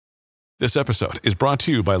This episode is brought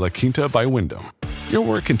to you by La Quinta by Wyndham. Your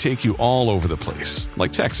work can take you all over the place,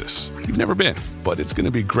 like Texas. You've never been, but it's going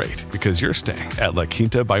to be great because you're staying at La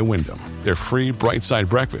Quinta by Wyndham. Their free Bright Side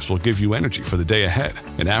breakfast will give you energy for the day ahead.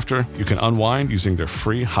 And after, you can unwind using their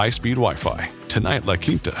free high-speed Wi-Fi. Tonight, La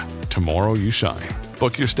Quinta. Tomorrow, you shine.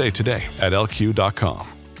 Book your stay today at lq.com.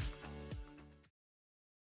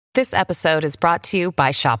 This episode is brought to you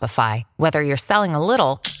by Shopify. Whether you're selling a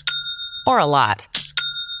little or a lot,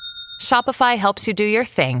 Shopify helps you do your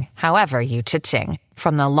thing, however you cha-ching.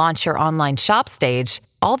 From the launch your online shop stage,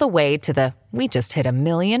 all the way to the we just hit 1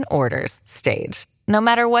 million orders stage. No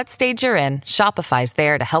matter what stage you're in, Shopify's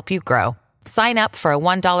there to help you grow. Sign up for a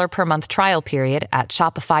 $1 per month trial period at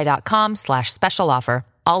shopify.com/special offer,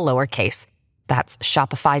 all lowercase. That's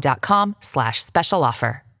shopify.com/special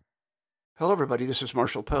offer. Hello, everybody. This is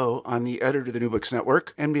Marshall Poe. I'm the editor of the New Books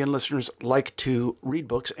Network. NBN listeners like to read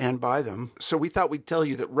books and buy them. So we thought we'd tell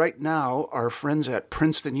you that right now, our friends at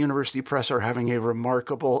Princeton University Press are having a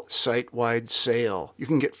remarkable site-wide sale. You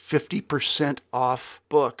can get 50% off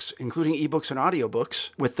books, including ebooks and audiobooks,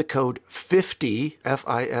 with the code 50,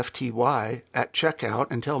 F-I-F-T-Y, at checkout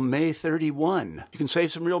until May 31. You can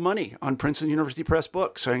save some real money on Princeton University Press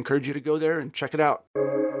books. I encourage you to go there and check it out.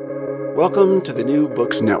 Welcome to the New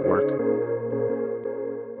Books Network.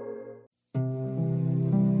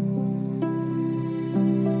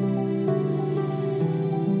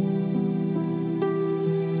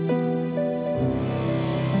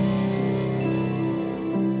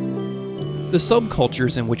 The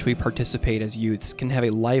subcultures in which we participate as youths can have a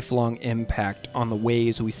lifelong impact on the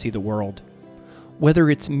ways we see the world. Whether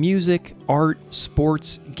it's music, art,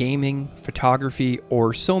 sports, gaming, photography,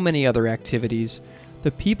 or so many other activities,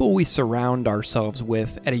 the people we surround ourselves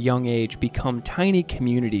with at a young age become tiny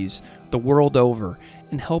communities the world over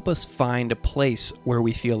and help us find a place where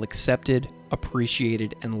we feel accepted,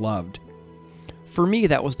 appreciated, and loved. For me,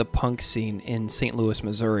 that was the punk scene in St. Louis,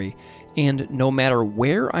 Missouri. And no matter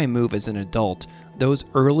where I move as an adult, those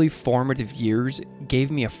early formative years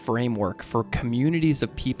gave me a framework for communities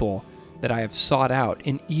of people that I have sought out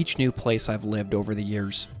in each new place I've lived over the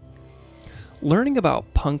years. Learning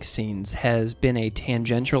about punk scenes has been a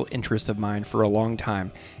tangential interest of mine for a long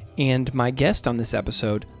time, and my guest on this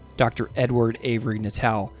episode, Dr. Edward Avery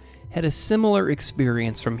Natal, had a similar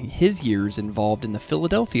experience from his years involved in the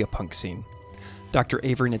Philadelphia punk scene. Dr.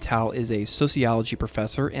 Avery Natal is a sociology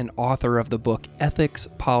professor and author of the book Ethics,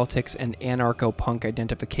 Politics, and Anarcho-Punk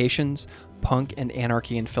Identifications, Punk and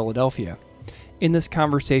Anarchy in Philadelphia. In this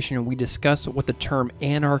conversation, we discuss what the term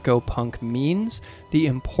anarcho-punk means, the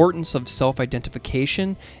importance of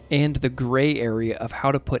self-identification, and the gray area of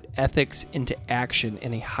how to put ethics into action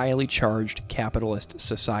in a highly charged capitalist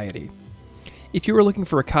society. If you are looking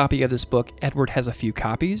for a copy of this book, Edward has a few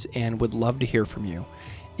copies and would love to hear from you.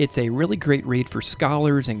 It's a really great read for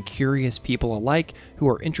scholars and curious people alike who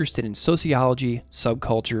are interested in sociology,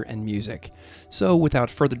 subculture, and music. So without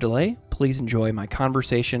further delay, please enjoy my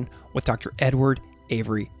conversation with Dr. Edward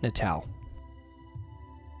Avery Natal.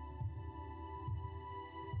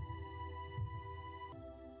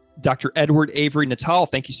 Dr. Edward Avery Natal,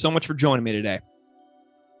 thank you so much for joining me today.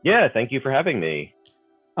 Yeah, thank you for having me.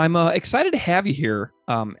 I'm excited to have you here,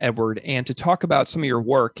 Edward, and to talk about some of your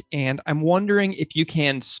work. And I'm wondering if you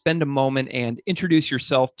can spend a moment and introduce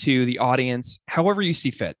yourself to the audience, however you see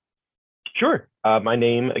fit. Sure. My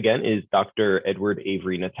name, again, is Dr. Edward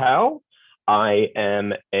Avery Natal. I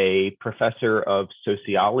am a professor of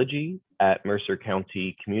sociology at Mercer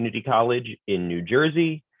County Community College in New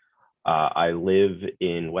Jersey. I live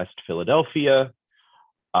in West Philadelphia.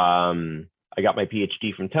 I got my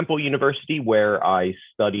PhD from Temple University, where I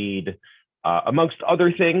studied, amongst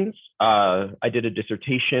other things, I did a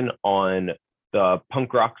dissertation on the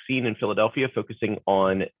punk rock scene in Philadelphia, focusing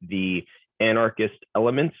on the anarchist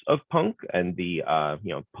elements of punk and the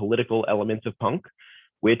political elements of punk,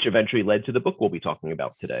 which eventually led to the book we'll be talking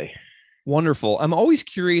about today. Wonderful. I'm always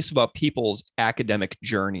curious about people's academic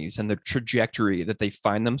journeys and the trajectory that they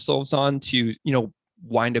find themselves on to,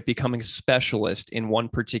 wind up becoming a specialist in one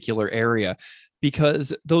particular area,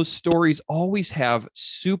 because those stories always have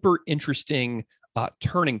super interesting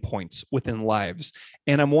turning points within lives.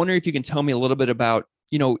 And I'm wondering if you can tell me a little bit about,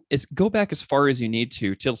 go back as far as you need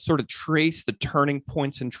to sort of trace the turning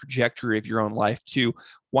points and trajectory of your own life to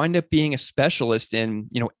wind up being a specialist in,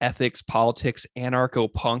 ethics, politics,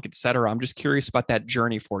 anarcho-punk, et cetera. I'm just curious about that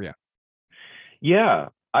journey for you. Yeah,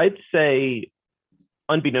 I'd say,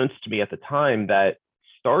 unbeknownst to me at the time, that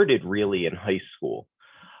started really in high school.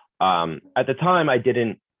 At the time, I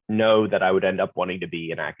didn't know that I would end up wanting to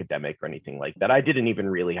be an academic or anything like that. I didn't even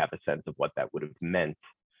really have a sense of what that would have meant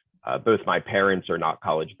Both my parents are not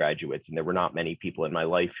college graduates, and there were not many people in my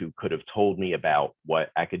life who could have told me about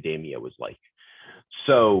what academia was like.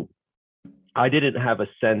 So I didn't have a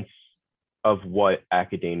sense of what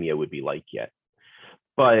academia would be like yet.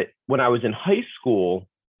 But when I was in high school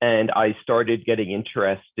and I started getting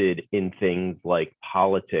interested in things like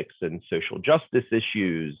politics and social justice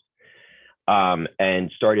issues,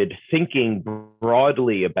 and started thinking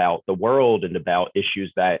broadly about the world and about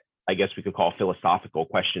issues that I guess we could call philosophical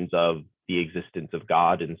questions of the existence of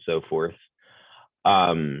God and so forth.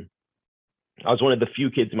 I was one of the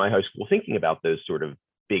few kids in my high school thinking about those sort of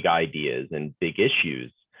big ideas and big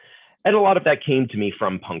issues. And a lot of that came to me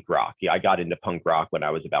from punk rock. I got into punk rock when I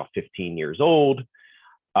was about 15 years old.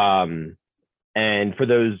 And for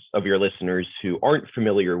those of your listeners who aren't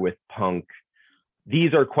familiar with punk,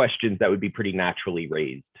 these are questions that would be pretty naturally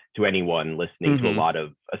raised to anyone listening to a lot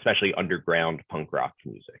of, especially underground punk rock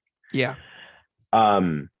music. Yeah.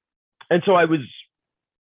 And so I was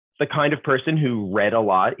the kind of person who read a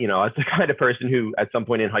lot. I was the kind of person who at some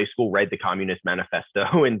point in high school read the Communist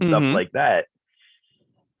Manifesto and stuff like that.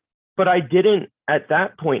 But I didn't at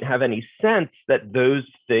that point have any sense that those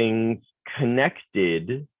things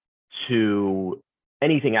connected to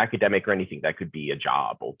anything academic or anything that could be a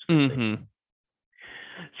job ultimately.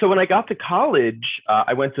 So when I got to college,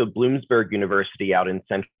 I went to Bloomsburg University out in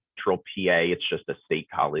central PA. It's just a state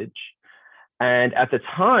college. And at the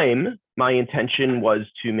time, my intention was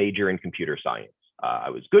to major in computer science.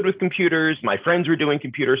 I was good with computers. My friends were doing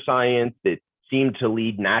computer science. It seemed to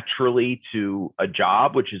lead naturally to a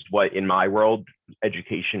job, which is what in my world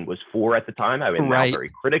education was for at the time. I'm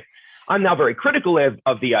now very critical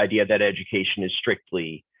of the idea that education is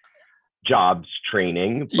strictly jobs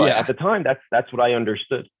training, but at the time that's what I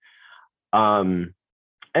understood. And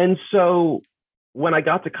so when I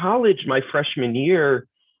got to college my freshman year,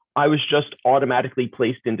 I was just automatically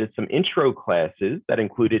placed into some intro classes that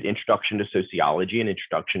included Introduction to Sociology and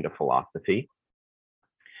Introduction to Philosophy.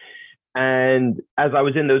 And as I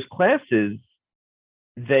was in those classes,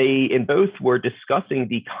 they in both were discussing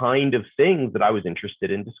the kind of things that I was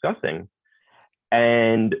interested in discussing.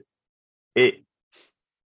 And it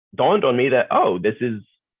dawned on me that, this is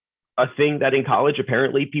a thing that in college,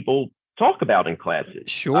 apparently people talk about in classes.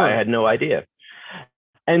 Sure. I had no idea.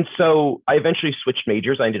 And so I eventually switched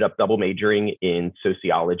majors. I ended up double majoring in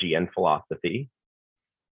sociology and philosophy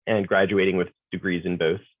and graduating with degrees in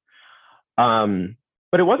both.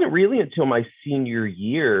 But it wasn't really until my senior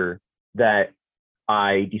year that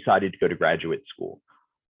I decided to go to graduate school.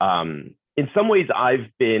 In some ways, I've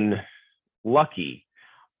been lucky.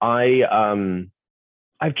 I've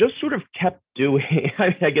just sort of kept doing,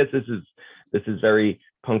 I guess this is very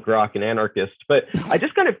punk rock and anarchist, but I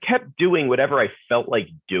just kind of kept doing whatever I felt like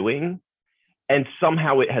doing. And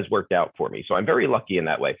somehow it has worked out for me. So I'm very lucky in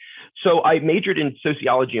that way. So I majored in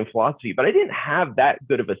sociology and philosophy, but I didn't have that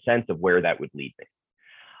good of a sense of where that would lead me.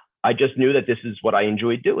 I just knew that this is what I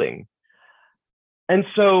enjoyed doing. And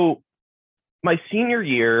so my senior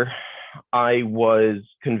year, I was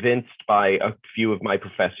convinced by a few of my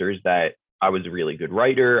professors that I was a really good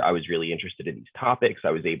writer. I was really interested in these topics.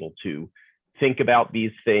 I was able to think about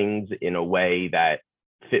these things in a way that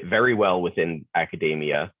fit very well within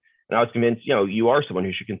academia. And I was convinced, you are someone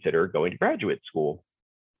who should consider going to graduate school.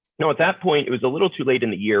 Now, at that point, it was a little too late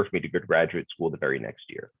in the year for me to go to graduate school the very next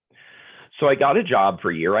year. So I got a job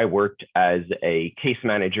for a year. I worked as a case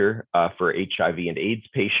manager for HIV and AIDS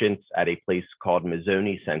patients at a place called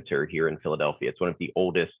Mazzoni Center here in Philadelphia. It's one of the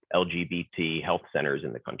oldest LGBT health centers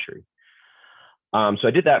in the country. So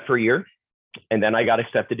I did that for a year. And then I got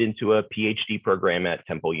accepted into a PhD program at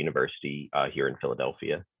Temple University here in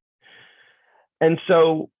Philadelphia. And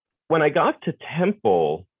so when I got to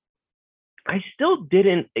Temple, I still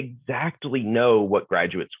didn't exactly know what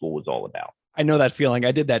graduate school was all about. I know that feeling.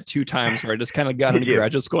 I did that 2 times where I just kind of got into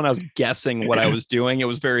graduate school and I was guessing what I was doing. It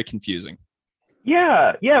was very confusing.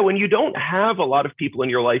 Yeah. When you don't have a lot of people in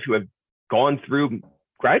your life who have gone through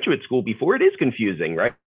graduate school before, it is confusing,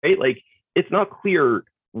 right? Like, it's not clear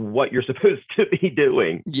what you're supposed to be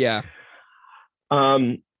doing. Yeah.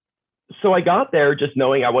 So I got there just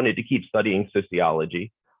knowing I wanted to keep studying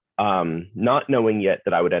sociology, not knowing yet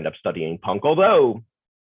that I would end up studying punk. Although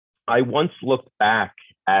I once looked back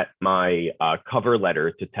at my cover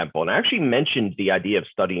letter to Temple, and I actually mentioned the idea of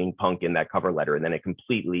studying punk in that cover letter, and then it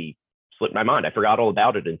completely slipped my mind. I forgot all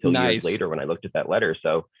about it until years later when I looked at that letter.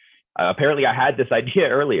 So apparently I had this idea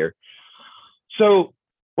earlier. So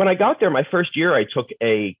when I got there, my first year, I took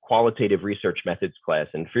a qualitative research methods class.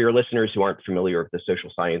 And for your listeners who aren't familiar with the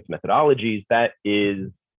social science methodologies, that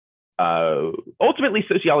is ultimately,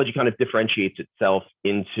 sociology kind of differentiates itself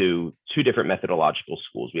into two different methodological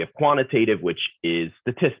schools. We have quantitative, which is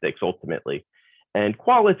statistics ultimately, and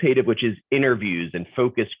qualitative, which is interviews and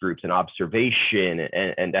focus groups and observation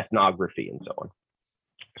and ethnography and so on.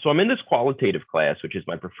 So I'm in this qualitative class, which is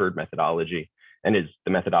my preferred methodology and is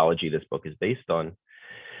the methodology this book is based on.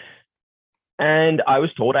 And I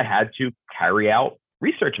was told I had to carry out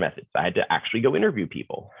research methods. I had to actually go interview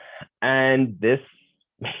people. And this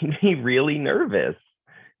made me really nervous.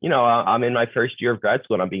 You know, I'm in my first year of grad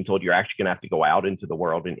school and I'm being told you're actually going to have to go out into the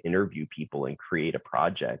world and interview people and create a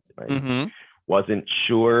project. I wasn't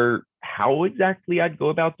sure how exactly I'd go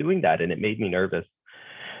about doing that. And it made me nervous.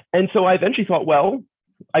 And so I eventually thought, well,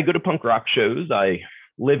 I go to punk rock shows. I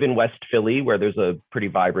live in West Philly, where there's a pretty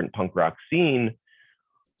vibrant punk rock scene.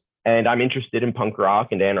 And I'm interested in punk rock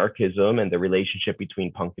and anarchism and the relationship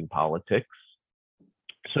between punk and politics.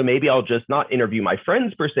 So maybe I'll just not interview my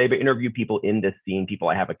friends per se, but interview people in this scene, people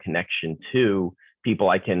I have a connection to, people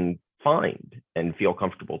I can find and feel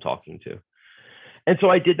comfortable talking to. And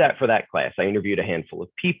so I did that for that class. I interviewed a handful of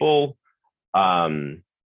people,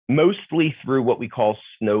 mostly through what we call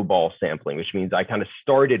snowball sampling, which means I kind of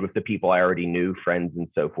started with the people I already knew, friends and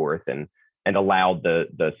so forth, and allowed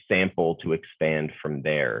the sample to expand from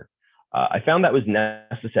there. I found that was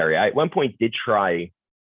necessary. I at one point did try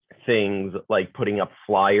things like putting up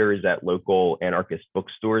flyers at local anarchist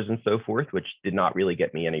bookstores and so forth, which did not really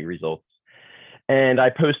get me any results. And I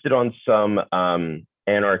posted on some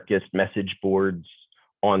anarchist message boards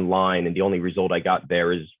online, and the only result I got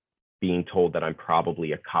there is being told that I'm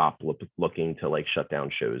probably a cop looking to like shut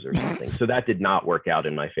down shows or something. So that did not work out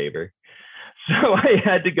in my favor. So I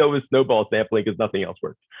had to go with snowball sampling because nothing else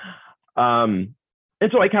worked.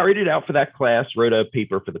 And so I carried it out for that class, wrote a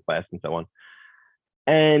paper for the class and so on.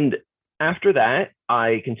 And after that,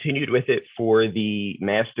 I continued with it for the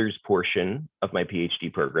master's portion of my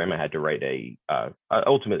PhD program. I had to write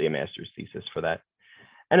ultimately a master's thesis for that.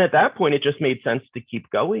 And at that point, it just made sense to keep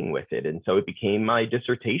going with it. And so it became my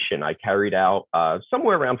dissertation. I carried out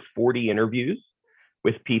somewhere around 40 interviews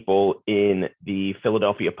with people in the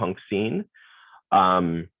Philadelphia punk scene.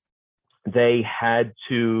 They had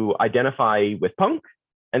to identify with punk,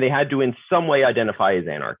 and they had to in some way identify as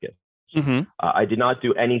anarchists. I did not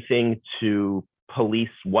do anything to police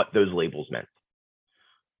what those labels meant.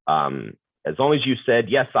 As long as you said,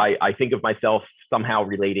 yes, I think of myself somehow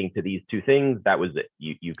relating to these two things, that was it.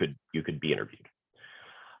 You could be interviewed.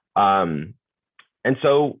 And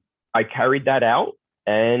so I carried that out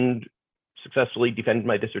and successfully defended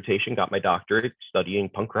my dissertation, got my doctorate studying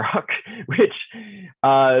punk rock, which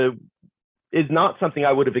is not something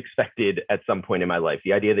I would have expected at some point in my life.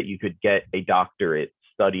 The idea that you could get a doctorate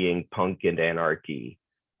studying punk and anarchy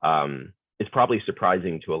is probably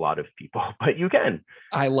surprising to a lot of people, but you can.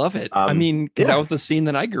 I love it. I mean, because that was the scene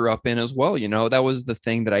that I grew up in as well. You know, that was the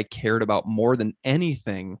thing that I cared about more than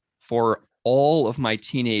anything for all of my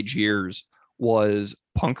teenage years was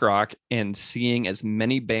punk rock and seeing as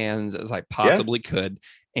many bands as I possibly could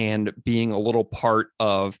and being a little part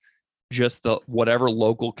of just the whatever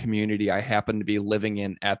local community I happened to be living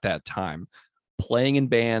in at that time, playing in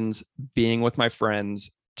bands, being with my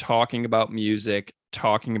friends, talking about music,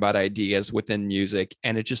 talking about ideas within music.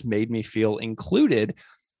 And it just made me feel included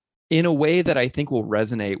in a way that I think will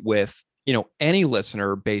resonate with, you know, any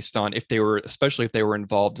listener based on especially if they were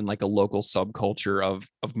involved in like a local subculture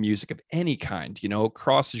of music of any kind, you know,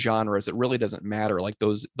 across genres. It really doesn't matter. Like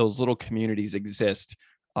those little communities exist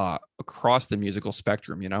across the musical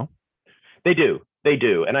spectrum, you know? They do.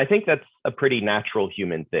 And I think that's a pretty natural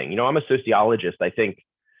human thing. You know, I'm a sociologist. I think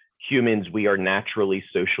humans, we are naturally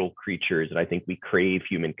social creatures, and I think we crave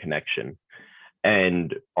human connection.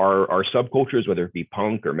 And our subcultures, whether it be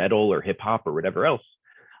punk or metal or hip hop or whatever else,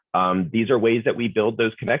 these are ways that we build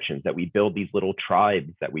those connections, that we build these little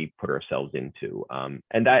tribes that we put ourselves into.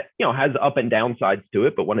 And that, you know, has up and down sides to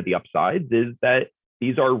it. But one of the upsides is that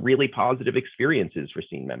these are really positive experiences for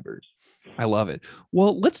scene members. I love it.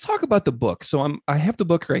 Well, let's talk about the book. So I have the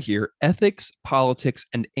book right here, Ethics, Politics,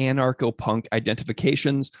 and Anarcho-Punk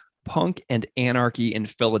Identifications, Punk and Anarchy in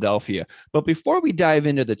Philadelphia. But before we dive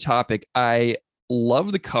into the topic, I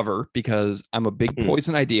love the cover because I'm a big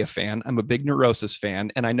Poison Idea fan. I'm a big Neurosis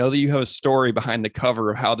fan. And I know that you have a story behind the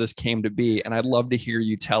cover of how this came to be. And I'd love to hear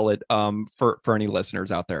you tell it for any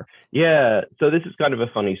listeners out there. Yeah. So this is kind of a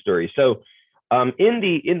funny story. So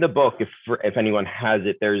in the book, if anyone has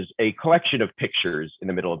it, there's a collection of pictures in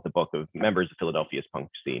the middle of the book of members of Philadelphia's punk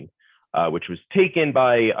scene, which was taken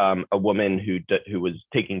by a woman who was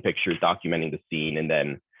taking pictures, documenting the scene, and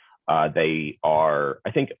then they are,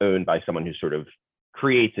 I think, owned by someone who sort of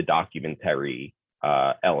creates a documentary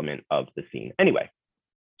element of the scene. Anyway,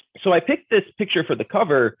 so I picked this picture for the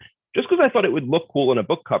cover just because I thought it would look cool in a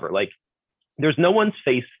book cover. Like, there's no one's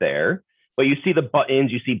face there, but you see the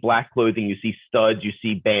buttons, you see black clothing, you see studs, you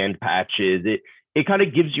see band patches. It kind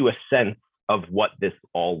of gives you a sense of what this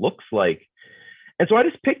all looks like. And so I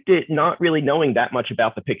just picked it, not really knowing that much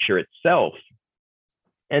about the picture itself.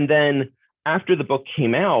 And then after the book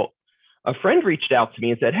came out, a friend reached out to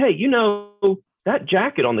me and said, hey, you know, that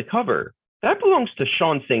jacket on the cover, that belongs to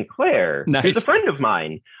Sean St. Clair. Nice. He's a friend of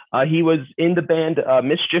mine. He was in the band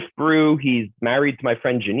Mischief Brew. He's married to my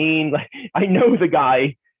friend Janine. Like, I know the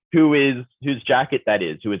guy whose jacket that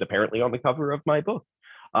is, who is apparently on the cover of my book.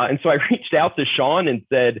 And so I reached out to Sean and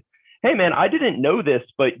said, hey, man, I didn't know this,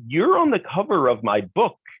 but you're on the cover of my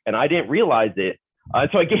book, and I didn't realize it.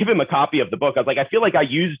 So I gave him a copy of the book. I was like, I feel like I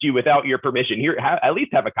used you without your permission. Here, at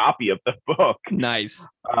least have a copy of the book. Nice.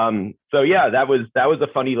 So yeah, that was a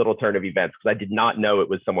funny little turn of events because I did not know it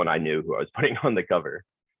was someone I knew who I was putting on the cover.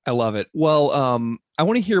 I love it. Well, I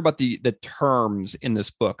want to hear about the terms in this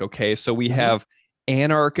book. Okay, so we have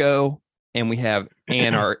anarcho, and we have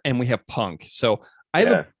and we have punk. So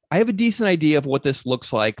I have a decent idea of what this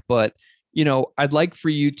looks like, but you know, I'd like for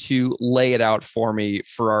you to lay it out for me,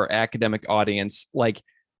 for our academic audience. Like,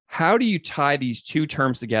 how do you tie these two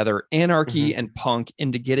terms together, anarchy and punk,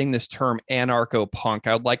 into getting this term anarcho-punk?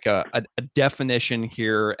 I would like a definition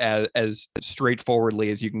here as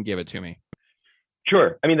straightforwardly as you can give it to me.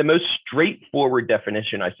 Sure. I mean, the most straightforward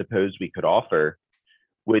definition I suppose we could offer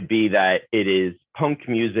would be that it is punk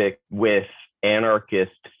music with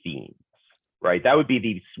anarchist themes. Right, that would be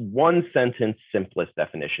the one sentence simplest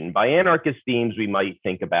definition. By anarchist themes, we might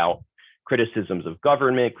think about criticisms of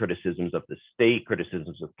government, criticisms of the state,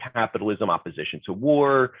 criticisms of capitalism, opposition to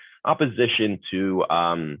war, opposition to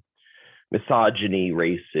misogyny,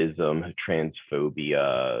 racism,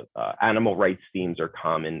 transphobia, animal rights themes are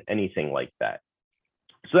common, anything like that.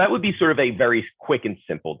 So that would be sort of a very quick and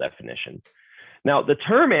simple definition. Now, the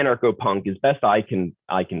term anarcho-punk, as best I can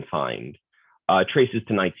find, traces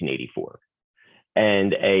to 1984.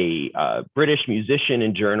 And a British musician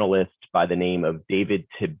and journalist by the name of David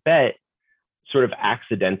Tibet sort of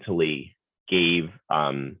accidentally gave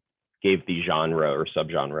the genre or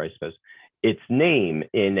subgenre, I suppose, its name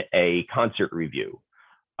in a concert review,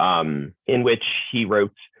 in which he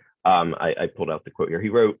wrote, I pulled out the quote here, he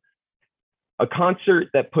wrote, "A concert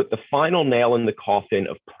that put the final nail in the coffin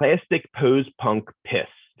of plastic pose punk piss,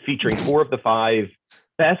 featuring 4 of the 5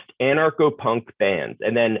 best anarcho-punk bands."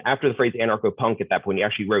 And then after the phrase anarcho-punk, at that point, he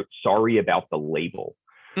actually wrote, "Sorry about the label,"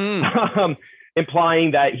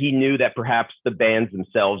 implying that he knew that perhaps the bands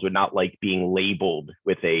themselves would not like being labeled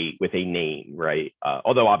with a name, right?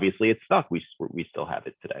 Although obviously it's stuck. We still have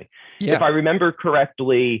it today. Yeah. If I remember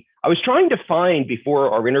correctly, I was trying to find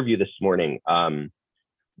before our interview this morning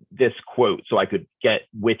this quote so I could get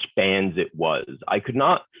which bands it was. I could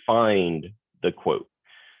not find the quote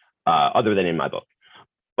other than in my book.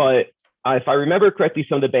 But if I remember correctly,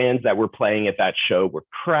 some of the bands that were playing at that show were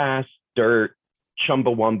Crass, Dirt,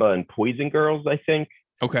 Chumbawamba, and Poison Girls, I think.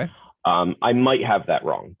 Okay. I might have that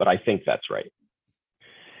wrong, but I think that's right.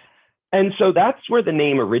 And so that's where the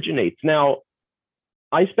name originates. Now,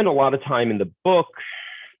 I spent a lot of time in the book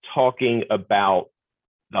talking about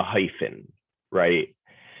the hyphen, right?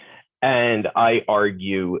 And I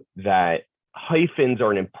argue that hyphens are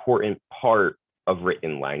an important part of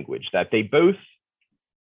written language, that they both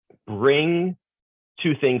bring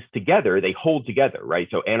two things together. They hold together, right?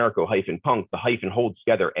 So anarcho-punk, the hyphen holds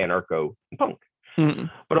together anarcho and punk. Mm-hmm.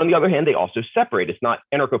 But on the other hand, they also separate. It's not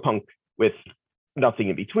anarcho-punk with nothing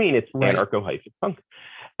in between. It's right. Anarcho-punk.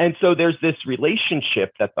 And so there's this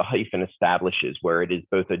relationship that the hyphen establishes where it is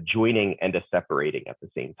both a joining and a separating at the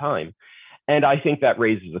same time. And I think that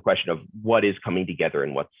raises the question of what is coming together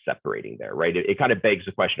and what's separating there, right? It kind of begs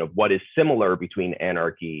the question of what is similar between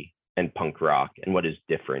anarchy and punk rock and what is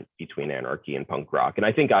different between anarchy and punk rock. And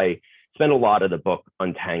I think I spent a lot of the book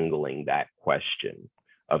untangling that question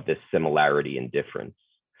of this similarity and difference.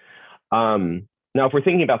 Now, if we're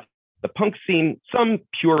thinking about the punk scene, some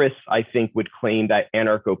purists, I think, would claim that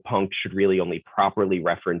anarcho-punk should really only properly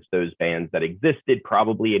reference those bands that existed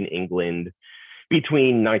probably in England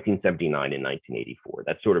between 1979 and 1984.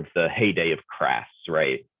 That's sort of the heyday of Crass,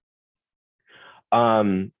 right?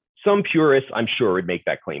 Some purists, I'm sure, would make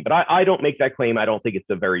that claim, but I don't make that claim. I don't think it's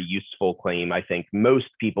a very useful claim. I think most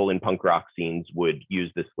people in punk rock scenes would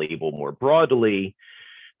use this label more broadly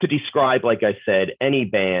to describe, like I said, any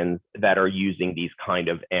bands that are using these kind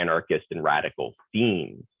of anarchist and radical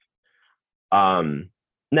themes.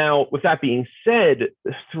 Now, with that being said,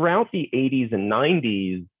 throughout the 80s and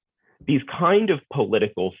 90s, these kind of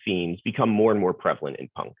political themes become more and more prevalent in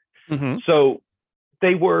punk. Mm-hmm. So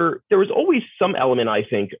there was always some element, I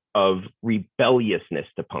think, of rebelliousness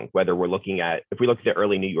to punk, whether if we look at the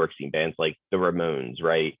early New York scene bands like the Ramones,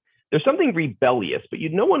 right? There's something rebellious, but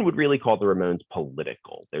no one would really call the Ramones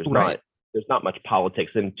political. There's not much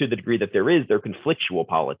politics. And to the degree that they're conflictual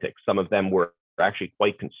politics. Some of them were actually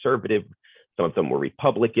quite conservative. Some of them were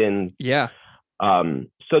Republicans. Yeah.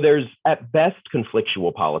 So there's at best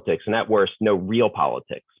conflictual politics, and at worst, no real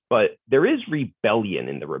politics. But there is rebellion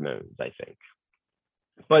in the Ramones, I think.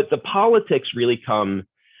 But the politics really come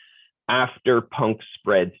after punk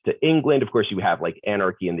spreads to England. Of course, you have like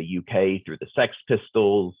anarchy in the UK through the Sex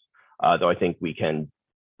Pistols, though I think we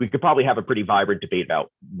could probably have a pretty vibrant debate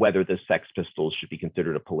about whether the Sex Pistols should be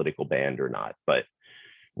considered a political band or not. But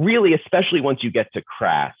really, especially once you get to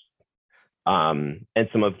Crass and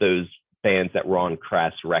some of those bands that were on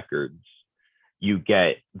Crass Records, you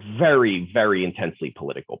get very, very intensely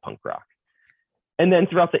political punk rock. And then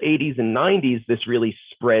throughout the 80s and 90s, this really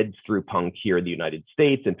spreads through punk here in the United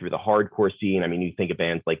States and through the hardcore scene. I mean, you think of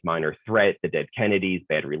bands like Minor Threat, the Dead Kennedys,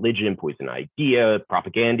 Bad Religion, Poison Idea,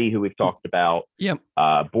 Propaganda, who we've talked about,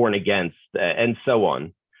 Born Against, and so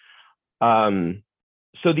on.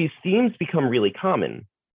 So these themes become really common.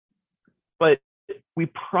 But we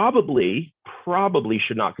probably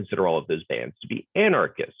should not consider all of those bands to be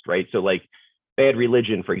anarchist, right? So like Bad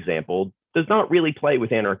Religion, for example, does not really play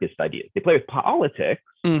with anarchist ideas. They play with politics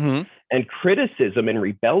and criticism and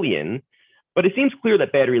rebellion, but it seems clear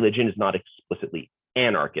that Bad Religion is not explicitly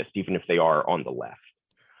anarchist, even if they are on the left.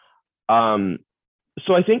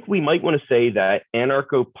 So I think we might want to say that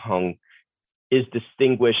anarcho-punk is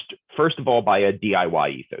distinguished, first of all, by a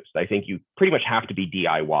DIY ethos. I think you pretty much have to be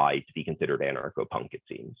DIY to be considered anarcho-punk, it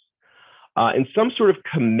seems. And some sort of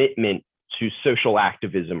commitment to social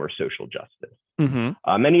activism or social justice.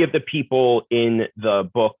 Many of the people in the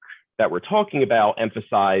book that we're talking about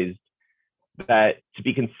emphasized that to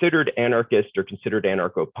be considered anarchist or considered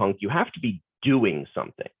anarcho-punk, you have to be doing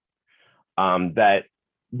something. That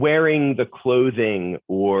wearing the clothing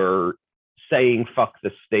or saying fuck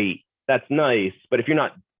the state, that's nice, but if you're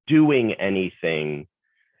not doing anything,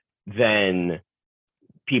 then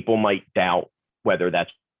people might doubt whether that's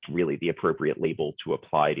really the appropriate label to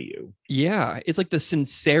apply to you. Yeah, it's like the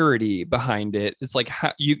sincerity behind it. It's like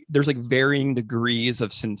there's like varying degrees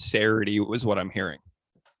of sincerity was what I'm hearing.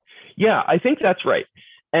 Yeah, I think that's right.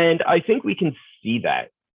 And I think we can see that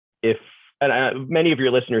many of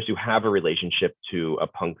your listeners who have a relationship to a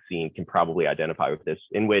punk scene can probably identify with this,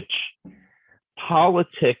 in which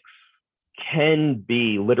politics can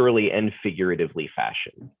be literally and figuratively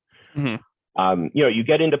fashioned. You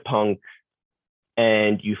get into punk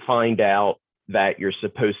and you find out that you're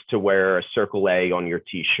supposed to wear a Circle A on your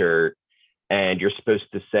t-shirt, and you're supposed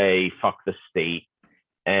to say, fuck the state.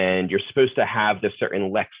 And you're supposed to have this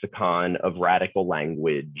certain lexicon of radical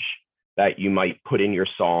language that you might put in your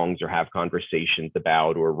songs or have conversations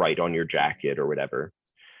about or write on your jacket or whatever.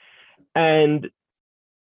 And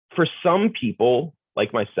for some people,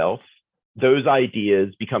 like myself, those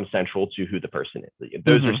ideas become central to who the person is.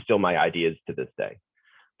 Those are still my ideas to this day.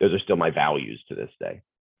 Those are still my values to this day.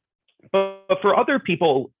 But for other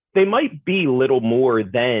people, they might be little more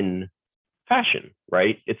than fashion,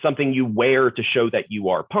 right? It's something you wear to show that you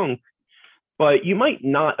are punk, but you might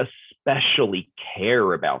not especially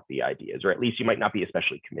care about the ideas, or at least you might not be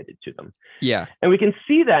especially committed to them. Yeah. And we can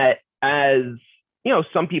see that as,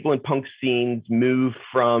 some people in punk scenes move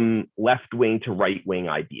from left-wing to right-wing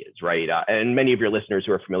ideas, right? And many of your listeners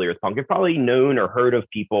who are familiar with punk have probably known or heard of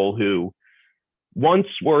people who once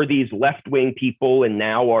were these left-wing people and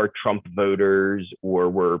now are Trump voters, or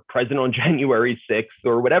were present on January 6th,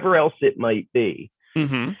 or whatever else it might be.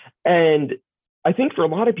 And I think for a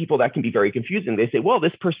lot of people that can be very confusing. They say, well,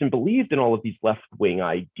 this person believed in all of these left-wing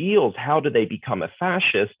ideals. How do they become a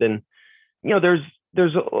fascist? And,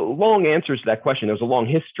 there's a long answers to that question. There's a long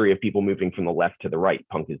history of people moving from the left to the right.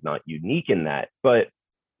 Punk is not unique in that. But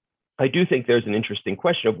I do think there's an interesting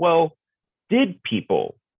question of, well, did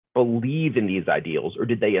people believe in these ideals, or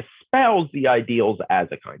did they espouse the ideals as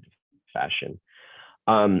a kind of fashion?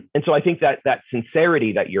 And so I think that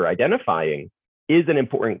sincerity that you're identifying is an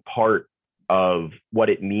important part of what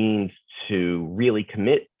it means to really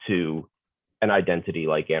commit to an identity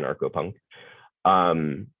like anarcho-punk,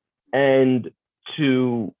 and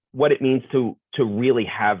to what it means to really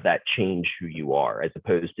have that change who you are, as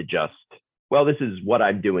opposed to just, well, this is what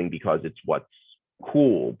I'm doing because it's what's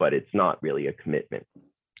cool, but it's not really a commitment.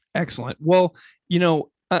 Excellent. Well,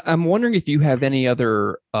 I'm wondering if you have any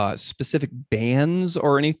other specific bands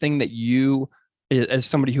or anything that you as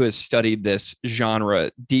somebody who has studied this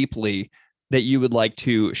genre deeply, that you would like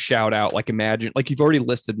to shout out? Like, imagine, like, you've already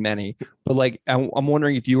listed many, but like, I'm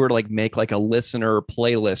wondering if you were to like make like a listener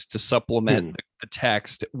playlist to supplement the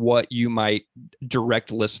text, what you might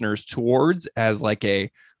direct listeners towards as like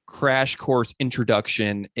a crash course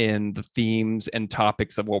introduction in the themes and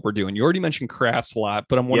topics of what we're doing. You already mentioned Crass a lot,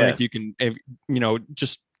 but I'm wondering if you can,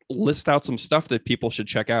 just list out some stuff that people should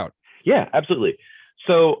check out. Yeah, absolutely.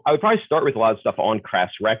 So I would probably start with a lot of stuff on Crass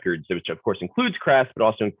Records, which of course includes Crass, but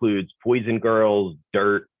also includes Poison Girls,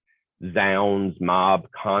 Dirt, Zounds, Mob,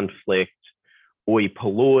 Conflict, Oi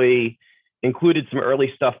Polloi, included some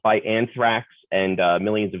early stuff by Anthrax and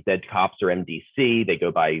Millions of Dead Cops, or MDC. They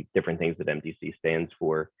go by different things that MDC stands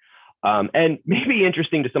for. And maybe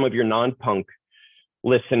interesting to some of your non-punk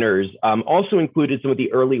listeners, also included some of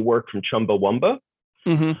the early work from Chumbawamba.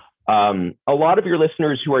 A lot of your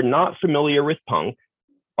listeners who are not familiar with punk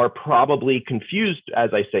are probably confused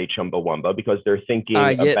as I say Chumbawamba, because they're thinking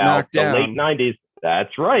about the late 90s.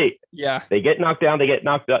 That's right. Yeah. They get knocked down, they get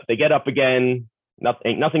knocked up, they get up again.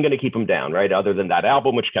 Ain't nothing going to keep them down, right? Other than that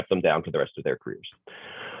album, which kept them down for the rest of their careers.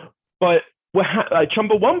 But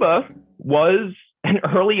Chumbawamba was an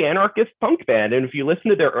early anarchist punk band. And if you listen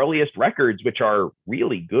to their earliest records, which are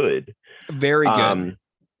really good, very good,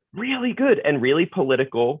 really good and really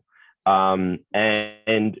political, and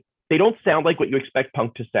they don't sound like what you expect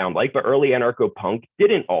punk to sound like, but early anarcho-punk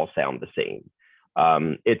didn't all sound the same.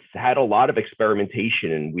 It's had a lot of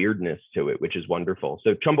experimentation and weirdness to it, which is wonderful.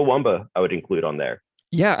 So Chumbawamba I would include on there.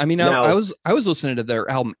 Yeah, I mean, now, I was listening to their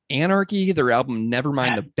album Anarchy, their album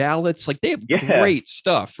Nevermind the Ballads. Like, they have great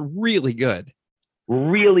stuff, really good.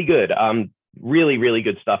 Really good. Really, really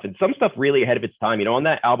good stuff. And some stuff really ahead of its time. On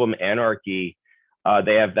that album Anarchy,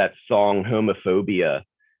 they have that song Homophobia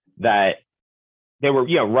that they were,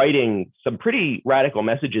 writing some pretty radical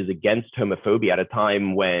messages against homophobia at a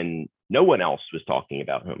time when no one else was talking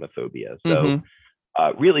about homophobia. So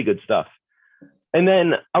really good stuff. And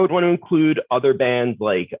then I would want to include other bands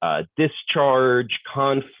like Discharge,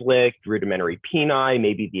 Conflict, Rudimentary Peni,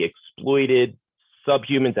 maybe The Exploited,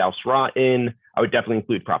 Subhumans, Aus Rotten. I would definitely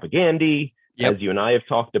include Propagandy, as you and I have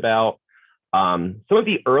talked about. Some of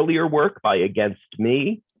the earlier work by Against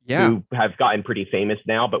Me, who have gotten pretty famous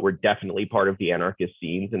now, but were definitely part of the anarchist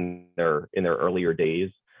scenes in their earlier days.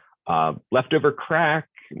 Leftover Crack,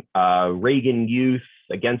 Reagan Youth,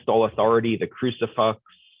 Against All Authority, The Crucifix.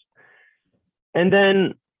 And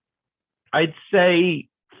then I'd say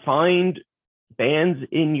find bands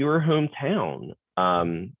in your hometown.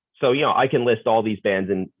 So, I can list all these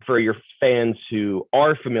bands, and for your fans who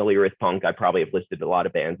are familiar with punk, I probably have listed a lot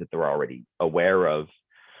of bands that they're already aware of.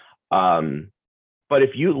 But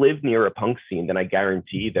if you live near a punk scene, then I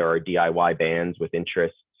guarantee there are DIY bands with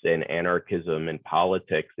interests in anarchism and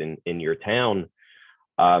politics in your town.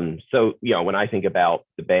 So, when I think about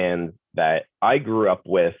the bands that I grew up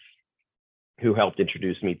with who helped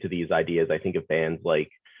introduce me to these ideas, I think of bands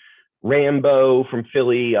like Rambo from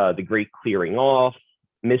Philly, The Great Clearing Off,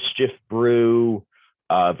 Mischief Brew,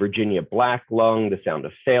 Virginia Black Lung, The Sound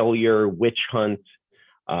of Failure, Witch Hunt.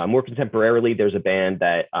 More contemporarily, there's a band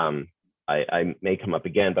that I may come up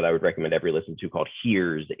again, but I would recommend every listen to, called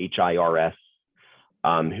Hirs, Hirs,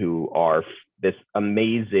 who are this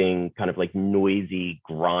amazing kind of like noisy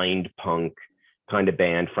grind punk kind of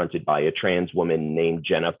band fronted by a trans woman named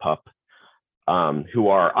Jenna Pup, who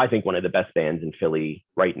are, I think, one of the best bands in Philly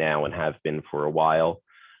right now and have been for a while.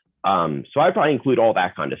 So I'd probably include all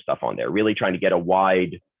that kind of stuff on there, really trying to get a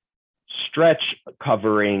wide stretch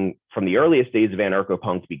covering from the earliest days of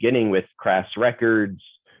anarcho-punk, beginning with Crass Records,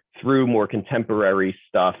 through more contemporary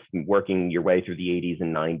stuff, working your way through the 80s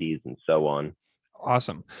and 90s and so on.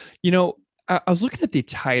 Awesome. I was looking at the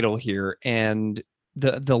title here, and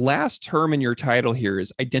the last term in your title here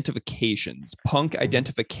is identifications, punk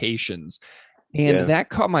identifications. And that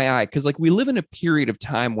caught my eye, because like we live in a period of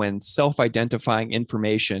time when self-identifying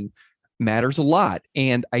information matters a lot,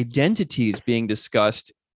 and identities being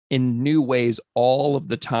discussed in new ways all of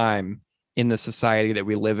the time in the society that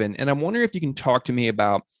we live in. And I'm wondering if you can talk to me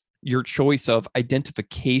about your choice of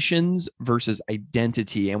identifications versus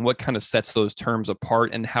identity, and what kind of sets those terms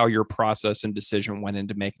apart, and how your process and decision went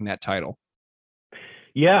into making that title.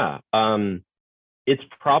 Yeah, it's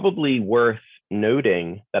probably worth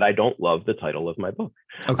noting that I don't love the title of my book.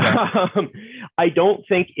 Okay. I don't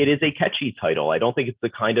think it is a catchy title. I don't think it's the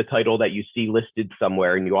kind of title that you see listed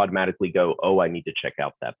somewhere and you automatically go, oh, I need to check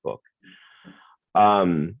out that book.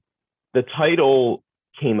 The title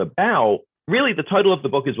came about, really the title of the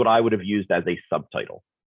book is what I would have used as a subtitle.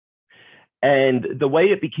 And the way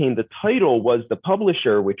it became the title was the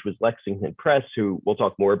publisher, which was Lexington Press, who we'll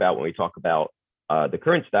talk more about when we talk about the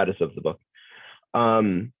current status of the book.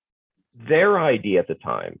 Their idea at the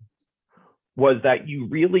time was that you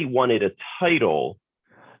really wanted a title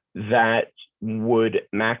that would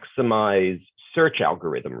maximize search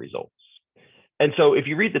algorithm results. And so if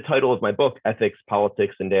you read the title of my book, Ethics,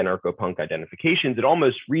 Politics, and Anarcho-Punk Identifications, it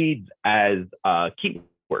almost reads as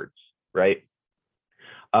keywords, right?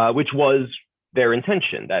 Which was their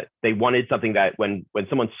intention, that they wanted something that when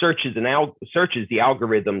someone searches the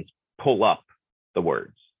algorithms pull up the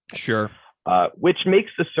words. Sure. Which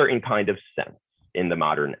makes a certain kind of sense in the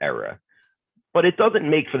modern era. But it doesn't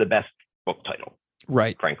make for the best book title.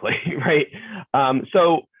 Right. Frankly, right?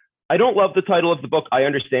 So I don't love the title of the book. I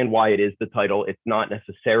understand why it is the title. It's not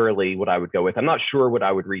necessarily what I would go with. I'm not sure what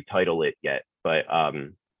I would retitle it yet, but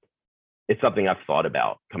it's something I've thought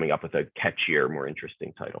about, coming up with a catchier, more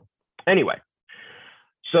interesting title. Anyway,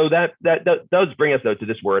 so that does bring us, though, to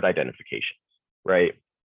this word identification, right?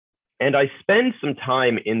 And I spend some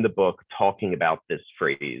time in the book talking about this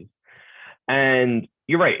phrase. And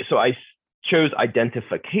you're right. So I chose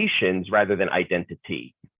identifications rather than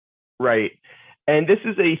identity, right? And this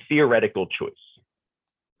is a theoretical choice.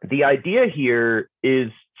 The idea here is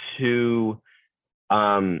to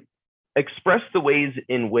express the ways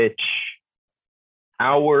in which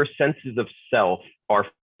our senses of self are,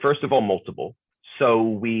 first of all, multiple. So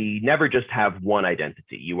we never just have one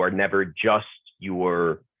identity. You are never just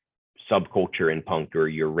your subculture in punk, or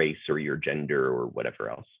your race, or your gender, or whatever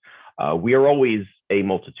else. We are always a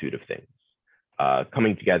multitude of things,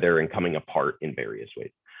 coming together and coming apart in various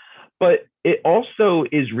ways. But it also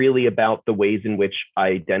is really about the ways in which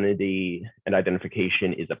identity and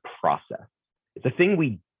identification is a process. It's a thing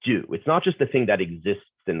we do. It's not just a thing that exists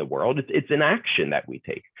in the world. It's an action that we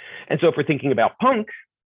take. And so if we're thinking about punk,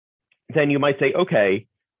 then you might say, okay,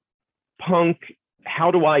 punk, how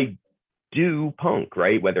do I do punk,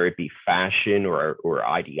 right? Whether it be fashion or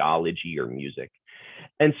ideology or music.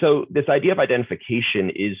 And so this idea of identification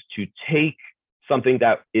is to take something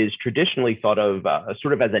that is traditionally thought of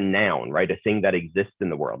sort of as a noun, right? A thing that exists in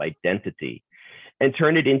the world, identity, and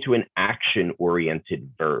turn it into an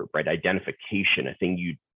action-oriented verb, right? Identification, a thing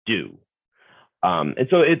you do. And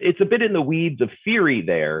so it's a bit in the weeds of theory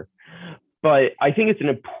there, but I think it's an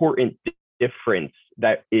important difference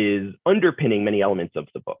that is underpinning many elements of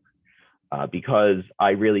the book. Because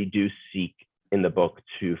I really do seek in the book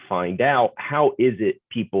to find out how is it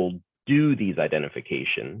people do these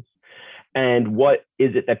identifications, and what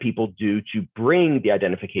is it that people do to bring the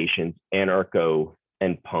identifications anarcho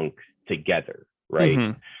and punk together, right?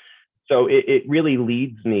 Mm-hmm. So it really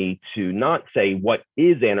leads me to not say what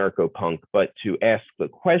is anarcho-punk, but to ask the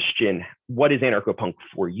question, what is anarcho-punk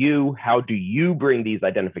for you? How do you bring these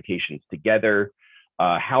identifications together?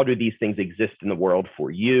 How do these things exist in the world for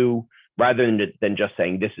you? Rather than just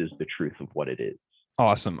saying this is the truth of what it is.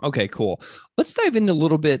 Awesome. Okay, cool. Let's dive in a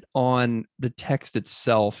little bit on the text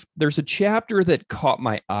itself. There's a chapter that caught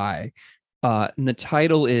my eye, and the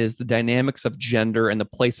title is The Dynamics of Gender and the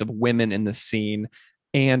Place of Women in the Scene.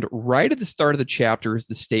 And right at the start of the chapter is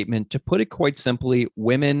the statement, to put it quite simply,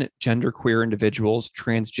 women, genderqueer individuals,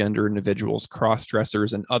 transgender individuals,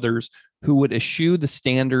 cross-dressers, and others who would eschew the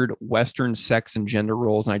standard Western sex and gender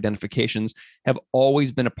roles and identifications have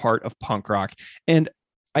always been a part of punk rock. And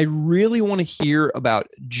I really want to hear about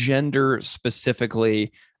gender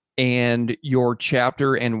specifically and your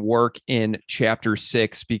chapter and work in chapter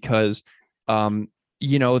 6, because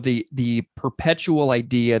you know, the perpetual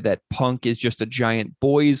idea that punk is just a giant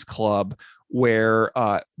boys club where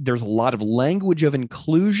there's a lot of language of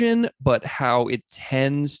inclusion, but how it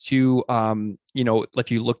tends to, you know, if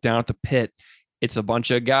you look down at the pit, it's a bunch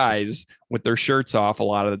of guys with their shirts off a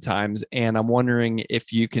lot of the times. And I'm wondering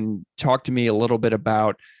if you can talk to me a little bit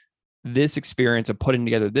about this experience of putting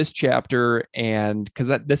together this chapter, and because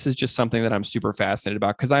this is just something that I'm super fascinated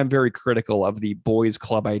about, because I'm very critical of the boys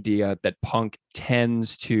club idea that punk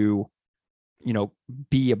tends to, you know,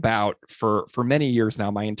 be about for many years now,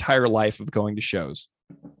 my entire life of going to shows.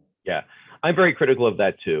 Yeah, I'm very critical of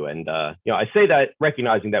that too. And, you know, I say that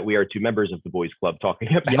recognizing that we are two members of the boys club talking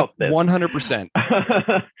about this. 100%.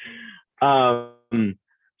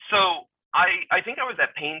 So I think I was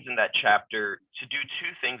at pains in that chapter to do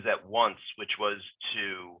two things at once, which was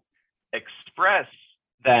to express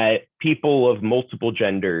that people of multiple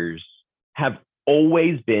genders have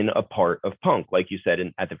always been a part of punk, like you said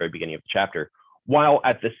at the very beginning of the chapter, while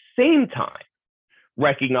at the same time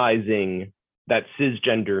recognizing that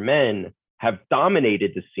cisgender men have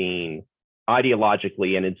dominated the scene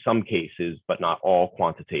ideologically and in some cases, but not all,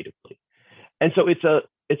 quantitatively. And so it's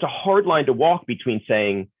a hard line to walk between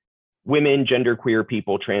saying women, genderqueer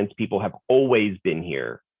people, trans people have always been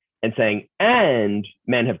here, and saying, and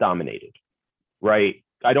men have dominated, right?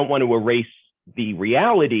 I don't want to erase the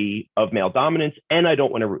reality of male dominance, and I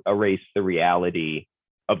don't want to erase the reality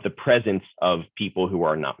of the presence of people who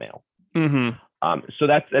are not male. So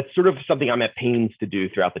that's sort of something I'm at pains to do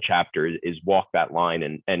throughout the chapter, is walk that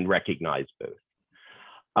line and recognize both.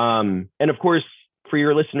 And of course, for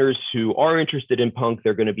your listeners who are interested in punk,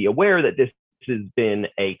 they're going to be aware that this has been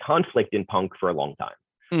a conflict in punk for a long time.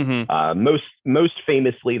 Most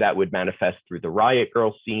famously, that would manifest through the Riot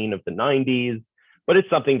Grrrl scene of the 90s, but it's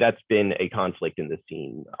something that's been a conflict in the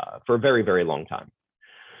scene for a very, very long time.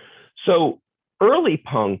 So early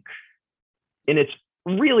punk, in its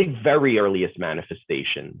really very earliest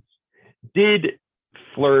manifestations, did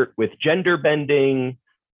flirt with gender bending.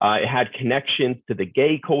 It had connections to the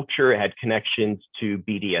gay culture. It had connections to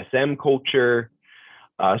BDSM culture.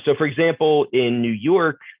 So for example, in New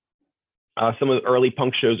York, some of the early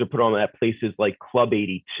punk shows are put on at places like Club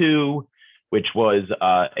 82, which was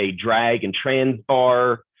a drag and trans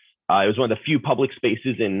bar. It was one of the few public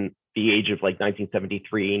spaces in the age of like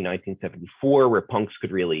 1973, 1974, where punks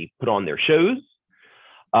could really put on their shows.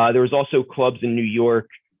 There was also clubs in New York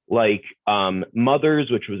like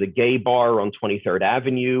Mothers, which was a gay bar on 23rd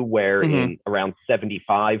Avenue, where in around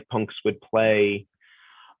 75 punks would play.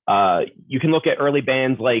 You can look at early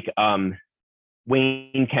bands like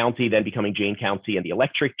Wayne County, then becoming Jane County, and the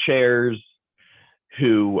Electric Chairs,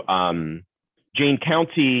 who Jane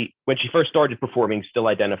County, when she first started performing, still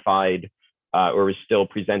identified or was still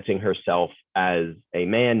presenting herself as a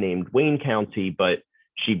man named Wayne County, but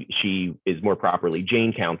she is more properly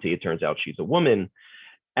Jane County. It turns out she's a woman.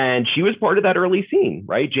 And she was part of that early scene,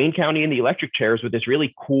 right? Jane County and the Electric Chairs with this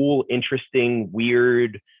really cool, interesting,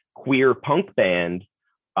 weird, queer punk band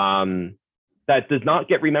that does not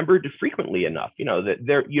get remembered frequently enough. You know,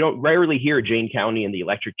 that you don't rarely hear Jane County and the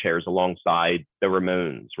Electric Chairs alongside the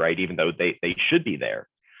Ramones, right? Even though they should be there.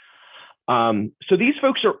 So these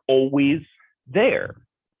folks are always there.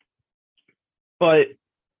 But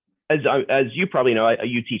as you probably know,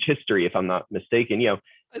 you teach history, if I'm not mistaken, you know.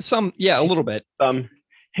 A little bit.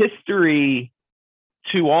 History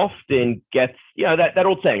too often gets, that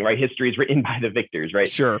old saying, right? History is written by the victors, right?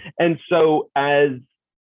 Sure. And so as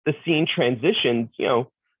the scene transitions,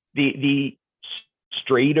 the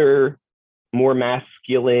straighter, more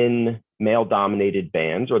masculine, male-dominated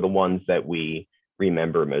bands are the ones that we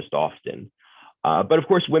remember most often. But of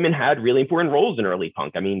course, women had really important roles in early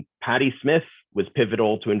punk. I mean, Patti Smith was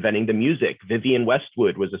pivotal to inventing the music. Vivienne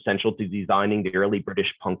Westwood was essential to designing the early British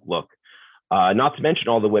punk look. Not to mention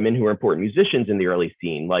all the women who were important musicians in the early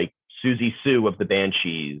scene, like Susie Sue of the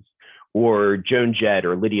Banshees, or Joan Jett,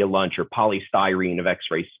 or Lydia Lunch, or Polly Styrene of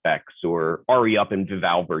X-Ray Spex, or Ari Up and Viv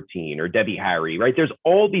Albertine, or Debbie Harry, right? There's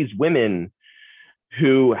all these women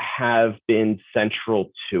who have been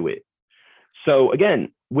central to it. So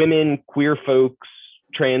again, women, queer folks,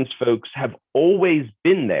 trans folks have always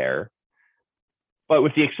been there, but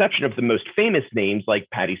with the exception of the most famous names like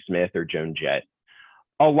Patti Smith or Joan Jett,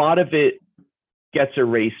 a lot of it gets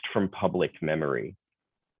erased from public memory.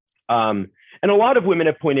 And a lot of women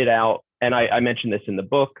have pointed out, and I mentioned this in the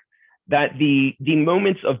book, that the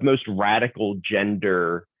moments of most radical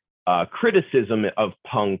gender criticism of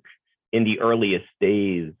punk in the earliest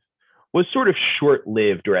days was sort of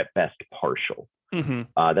short-lived or at best partial.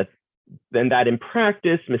 That in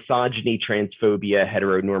practice, misogyny, transphobia,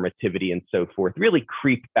 heteronormativity, and so forth really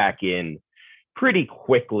creeped back in pretty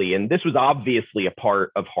quickly. And this was obviously a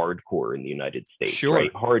part of hardcore in the United States, sure.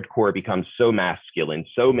 Right? Hardcore becomes so masculine,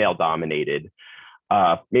 so male-dominated.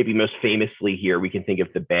 Maybe most famously here, we can think of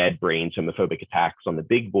the Bad Brains homophobic attacks on the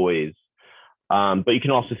Big Boys. But you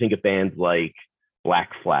can also think of bands like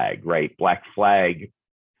Black Flag, right? Black Flag,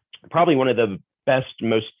 probably one of the best,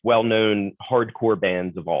 most well-known hardcore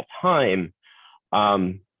bands of all time,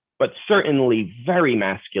 but certainly very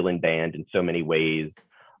masculine band in so many ways.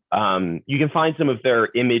 You can find some of their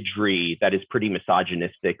imagery that is pretty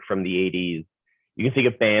misogynistic from the 80s. You can think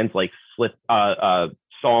of bands like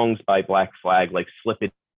songs by Black Flag, like Slip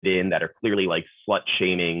It In, that are clearly like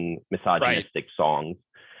slut-shaming, misogynistic songs.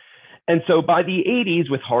 And so by the 80s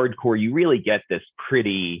with hardcore, you really get this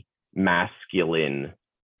pretty masculine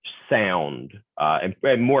sound, and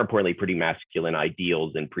more importantly, pretty masculine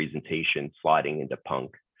ideals and presentation sliding into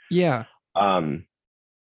punk. Yeah.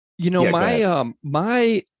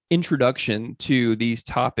 My introduction to these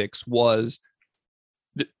topics was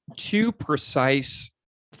two precise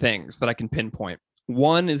things that I can pinpoint.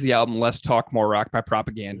 One is the album Less Talk, More Rock by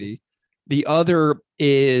Propagandhi. The other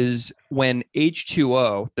is when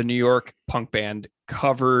H2O, the New York punk band,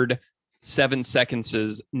 covered 7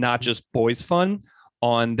 Seconds' Not Just Boys Fun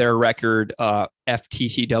on their record,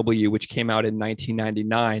 FTTW, which came out in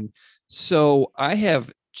 1999. So I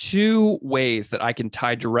have two ways that I can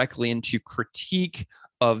tie directly into critique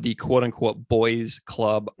of the quote unquote boys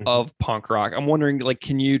club of punk rock. I'm wondering, like,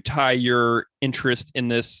 can you tie your interest in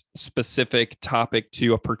this specific topic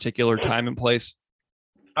to a particular time and place?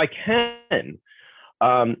 I can.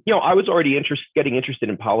 I was already getting interested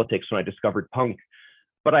in politics when I discovered punk,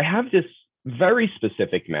 but I have this very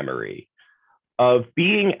specific memory of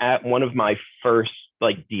being at one of my first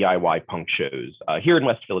like DIY punk shows here in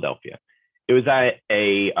West Philadelphia. It was at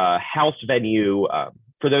a house venue.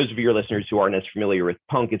 For those of your listeners who aren't as familiar with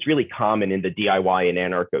punk, it's really common in the DIY and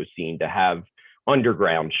anarcho scene to have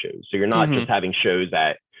underground shows. So you're not just having shows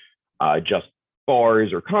at just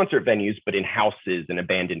bars or concert venues, but in houses and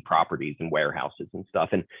abandoned properties and warehouses and stuff.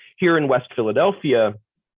 And here in West Philadelphia,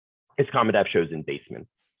 it's common to have shows in basements.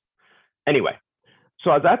 Anyway,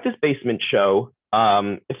 so I was at this basement show.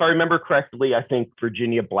 If I remember correctly, I think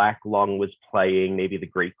Virginia Black Lung was playing, maybe The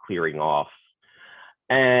Great Clearing Off.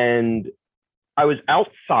 And I was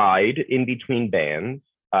outside in between bands.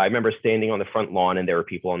 I remember standing on the front lawn and there were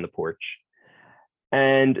people on the porch.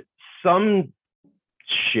 And some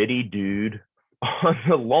shitty dude on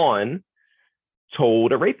the lawn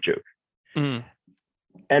told a rape joke. And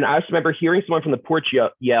I just remember hearing someone from the porch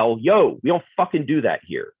yell, "Yo, we don't fucking do that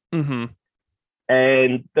here."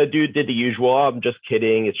 And the dude did the usual, "Oh, I'm just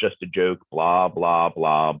kidding. It's just a joke, blah, blah,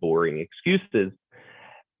 blah," boring excuses.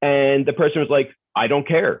 And the person was like, "I don't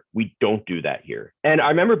care. We don't do that here." And I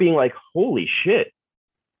remember being like, holy shit,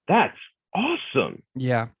 that's awesome.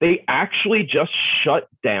 Yeah. They actually just shut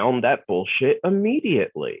down that bullshit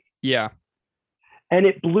immediately. Yeah. And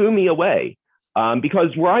it blew me away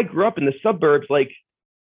because where I grew up in the suburbs, like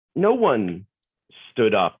no one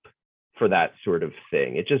stood up for that sort of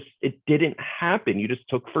thing. It didn't happen. You just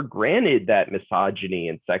took for granted that misogyny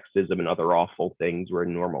and sexism and other awful things were a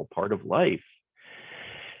normal part of life.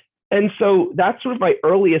 And so that's sort of my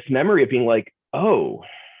earliest memory of being like, oh,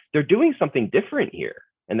 they're doing something different here.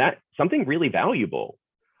 And that's something really valuable.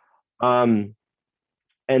 And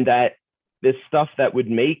that this stuff that would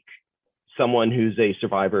make someone who's a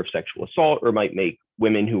survivor of sexual assault, or might make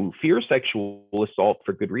women who fear sexual assault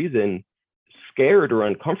for good reason, scared or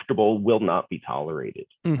uncomfortable, will not be tolerated.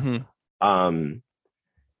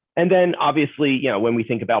 And then obviously, when we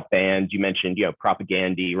think about bands, you mentioned,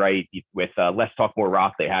 Propaganda, right? With Let's Talk More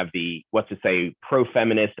Rock, they have the,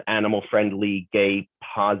 pro-feminist, animal-friendly, gay,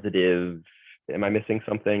 positive. Am I missing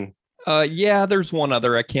something? Yeah, there's one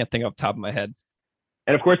other. I can't think off the top of my head.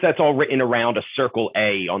 And of course, that's all written around a circle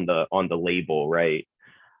A on the label, right?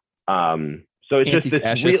 So it's just this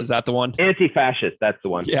anti-fascist, is that the one? Anti-fascist, that's the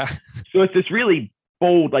one. Yeah. So it's this really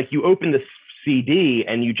bold, like you open the CD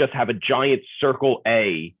and you just have a giant circle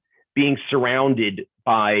A being surrounded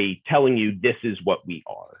by telling you this is what we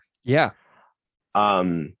are. Yeah.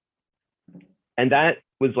 And that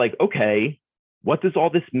was like, okay, what does all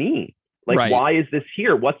this mean? Like, right. Why is this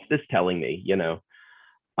here? What's this telling me,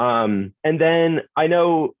 And then I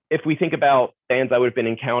know if we think about bands I would have been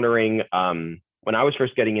encountering when I was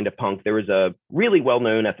first getting into punk, there was a really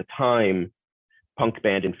well-known at the time punk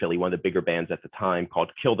band in Philly, one of the bigger bands at the time,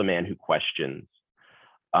 called Kill the Man Who Questions,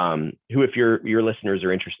 who, if your listeners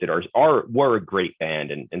are interested, were a great band,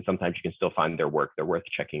 and sometimes you can still find their work. They're worth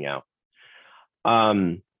checking out.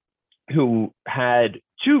 Who had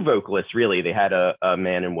two vocalists, really. They had a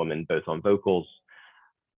man and woman, both on vocals.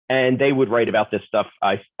 And they would write about this stuff.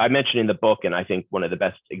 I mentioned in the book, and I think one of the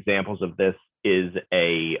best examples of this is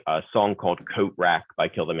a song called Coat Rack by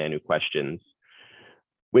Kill the Man Who Questions,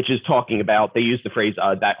 which is talking about, they use the phrase,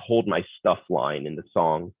 that hold my stuff line in the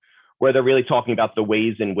song, where they're really talking about the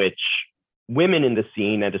ways in which women in the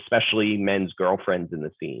scene, and especially men's girlfriends in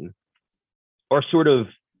the scene, are sort of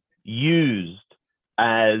used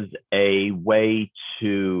as a way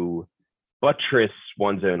to buttress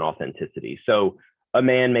one's own authenticity. So a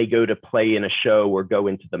man may go to play in a show or go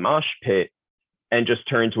into the mosh pit and just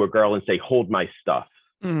turn to a girl and say, hold my stuff.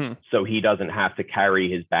 So he doesn't have to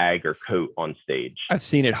carry his bag or coat on stage. I've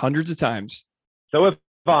seen it hundreds of times. So have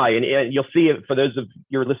I, and you'll see it for those of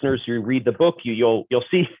your listeners who read the book, you'll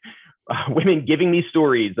see women giving me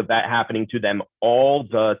stories of that happening to them all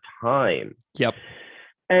the time. Yep.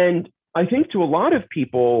 And I think to a lot of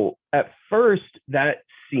people at first that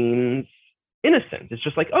seems innocent. It's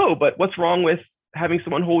just like, oh, but what's wrong with having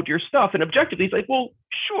someone hold your stuff? And objectively, it's like, well,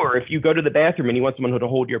 sure, if you go to the bathroom and you want someone to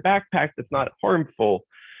hold your backpack, that's not harmful.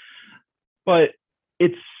 But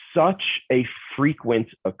it's such a frequent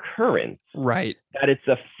occurrence, Right. that its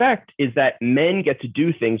effect is that men get to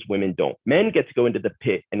do things women don't. Men get to go into the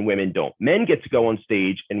pit and women don't. Men get to go on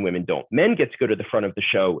stage and women don't. Men get to go to the front of the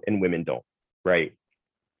show and women don't, right?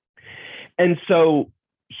 And so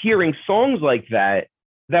hearing songs like that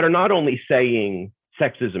are not only saying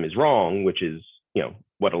sexism is wrong, which is,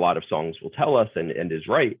 what a lot of songs will tell us and is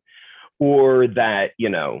right, or that,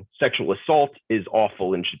 sexual assault is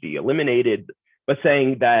awful and should be eliminated, but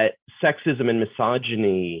saying that sexism and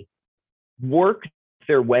misogyny work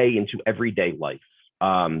their way into everyday life.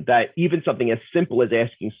 That even something as simple as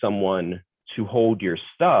asking someone to hold your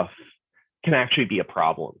stuff can actually be a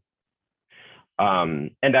problem.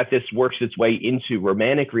 And that this works its way into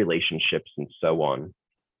romantic relationships and so on.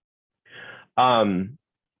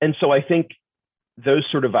 And so I think those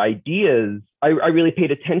sort of ideas, I really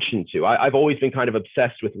paid attention to. I've always been kind of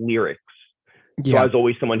obsessed with lyrics. So I was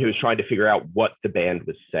always someone who was trying to figure out what the band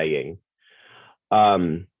was saying.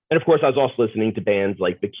 And of course, I was also listening to bands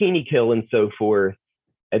like Bikini Kill and so forth,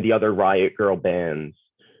 and the other Riot Girl bands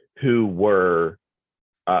who were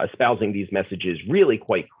espousing these messages really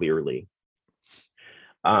quite clearly.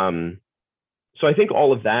 So I think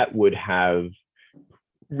all of that would have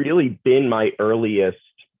really been my earliest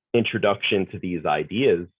introduction to these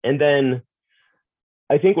ideas. And then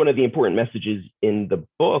I think one of the important messages in the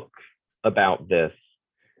book about this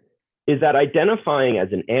is that identifying as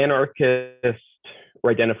an anarchist,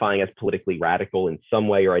 or identifying as politically radical in some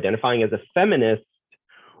way, or identifying as a feminist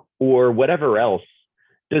or whatever else,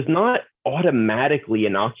 does not automatically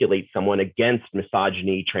inoculate someone against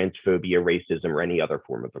misogyny, transphobia, racism, or any other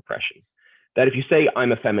form of oppression. That if you say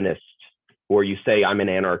I'm a feminist, or you say I'm an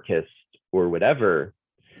anarchist, or whatever,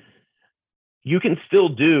 you can still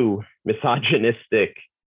do misogynistic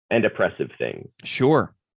and oppressive things.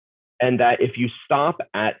 Sure. And that if you stop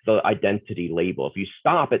at the identity label, if you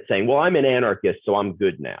stop at saying, well, I'm an anarchist, so I'm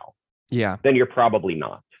good now, yeah, then you're probably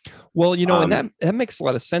not. Well, and that makes a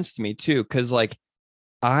lot of sense to me too, because like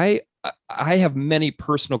I have many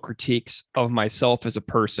personal critiques of myself as a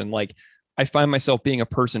person. Like I find myself being a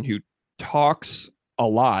person who talks a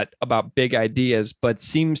lot about big ideas, but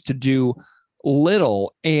seems to do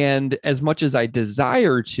little. And as much as I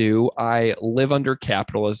desire to, I live under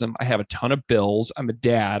capitalism. I have a ton of bills. I'm a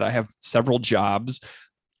dad. I have several jobs.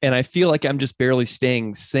 And I feel like I'm just barely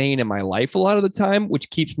staying sane in my life a lot of the time,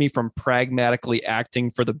 which keeps me from pragmatically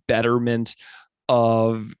acting for the betterment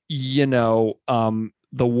of,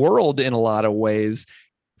 the world in a lot of ways,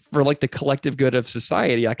 for like the collective good of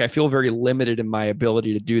society. Like I feel very limited in my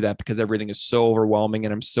ability to do that because everything is so overwhelming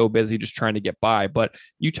and I'm so busy just trying to get by. But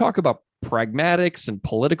you talk about pragmatics and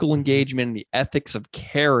political engagement and the ethics of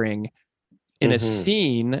caring in a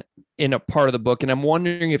scene in a part of the book. And I'm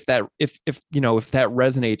wondering if that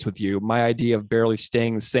resonates with you, my idea of barely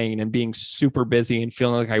staying sane and being super busy and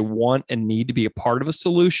feeling like I want and need to be a part of a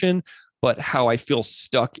solution, but how I feel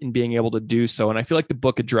stuck in being able to do so. And I feel like the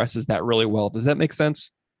book addresses that really well. Does that make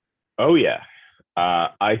sense? Oh, yeah.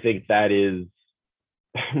 I think that is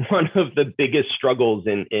one of the biggest struggles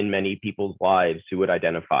in many people's lives who would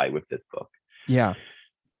identify with this book. Yeah.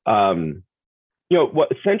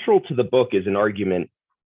 What central to the book is an argument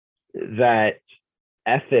that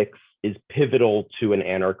ethics is pivotal to an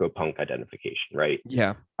anarcho-punk identification, right?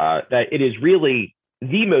 Yeah. That it is really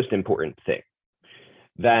the most important thing.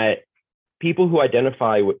 That people who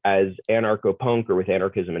identify as anarcho-punk or with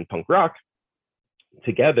anarchism and punk rock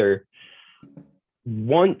together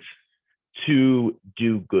want to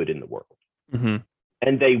do good in the world. Mm-hmm.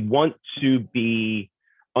 And they want to be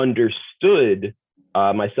understood,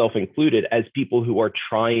 myself included, as people who are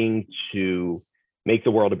trying to make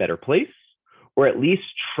the world a better place, or at least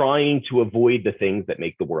trying to avoid the things that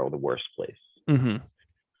make the world a worse place. Mm-hmm.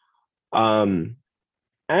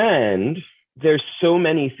 And there's so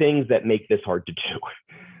many things that make this hard to do.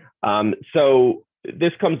 So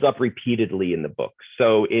this comes up repeatedly in the book.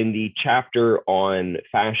 So in the chapter on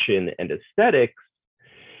fashion and aesthetics,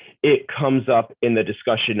 it comes up in the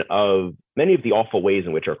discussion of many of the awful ways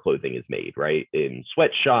in which our clothing is made, right? In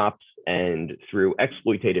sweatshops and through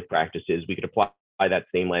exploitative practices. We could apply that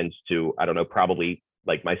same lens to, I don't know, probably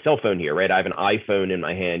like my cell phone here, right? I have an iPhone in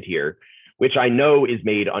my hand here, which I know is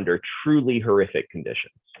made under truly horrific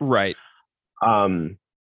conditions. Right. And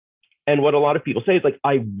what a lot of people say is like,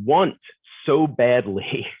 I want so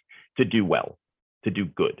badly to do well, to do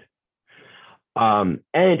good. And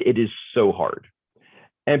it is so hard.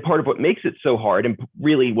 And part of what makes it so hard, and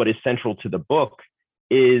really what is central to the book,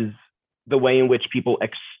 is the way in which people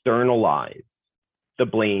externalize the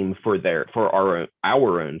blame for our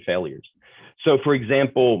own failures. So for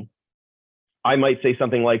example, I might say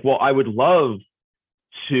something like, well, I would love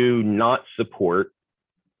to not support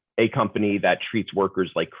a company that treats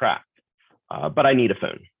workers like crap, but I need a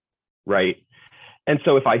phone, right? And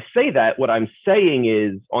so if I say that, what I'm saying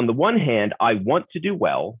is, on the one hand, I want to do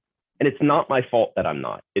well, and it's not my fault that I'm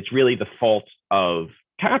not. It's really the fault of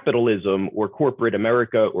capitalism or corporate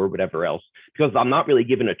America or whatever else, because I'm not really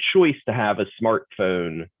given a choice to have a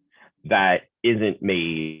smartphone that isn't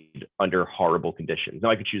made under horrible conditions.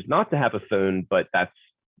 Now, I could choose not to have a phone, but that's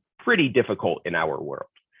pretty difficult in our world.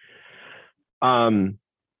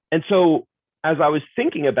 And so as I was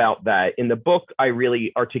thinking about that in the book, I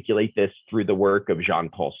really articulate this through the work of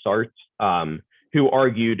Jean-Paul Sartre, who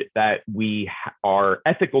argued that we are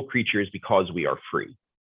ethical creatures because we are free.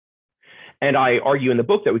 And I argue in the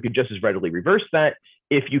book that we could just as readily reverse that.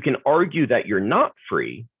 If you can argue that you're not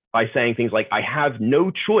free by saying things like, I have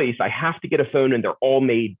no choice, I have to get a phone and they're all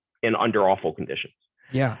made in under awful conditions.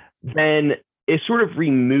 Yeah. Then it sort of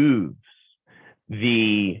removes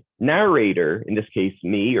the narrator, in this case,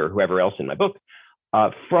 me or whoever else in my book,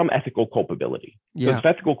 from ethical culpability. Yeah. So if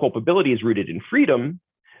ethical culpability is rooted in freedom,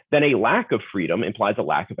 then a lack of freedom implies a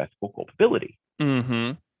lack of ethical culpability.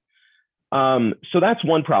 Mm-hmm. So that's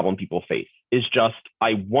one problem people face, is just,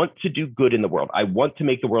 I want to do good in the world. I want to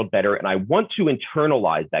make the world better, and I want to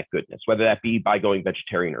internalize that goodness, whether that be by going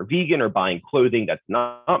vegetarian or vegan or buying clothing that's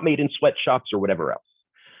not made in sweatshops or whatever else.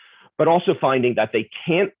 But also finding that they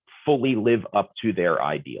can't fully live up to their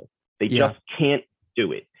ideal. They just can't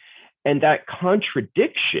do it. And that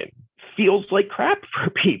contradiction feels like crap for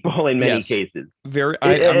people in many cases.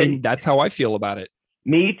 I mean, that's how I feel about it.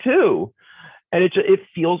 Me too. And it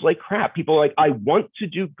feels like crap. People are like, I want to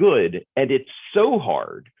do good, and it's so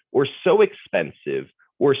hard or so expensive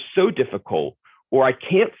or so difficult, or I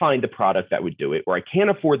can't find the product that would do it, or I can't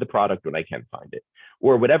afford the product when I can find it,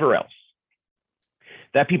 or whatever else,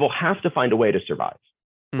 that people have to find a way to survive,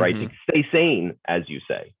 right? To stay sane, as you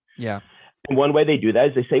say. Yeah. And one way they do that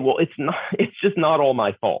is they say, well, it's just not all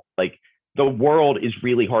my fault. Like, the world is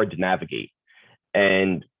really hard to navigate,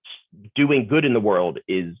 and doing good in the world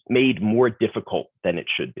is made more difficult than it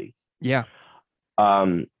should be. Yeah.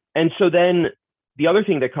 And so then the other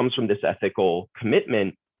thing that comes from this ethical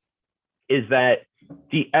commitment is that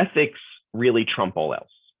the ethics really trump all else.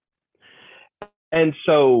 And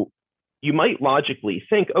so you might logically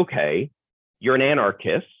think, okay, you're an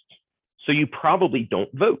anarchist, so you probably don't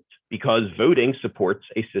vote, because voting supports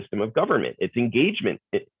a system of government. It's engagement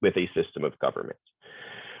with a system of government.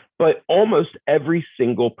 But almost every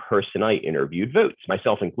single person I interviewed votes,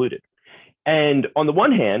 myself included. And on the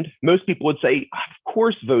one hand, most people would say, of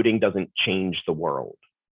course, voting doesn't change the world.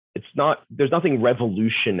 There's nothing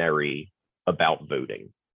revolutionary about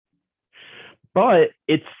voting. But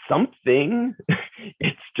it's something,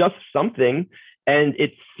 it's just something. And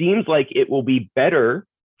it seems like it will be better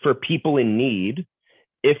for people in need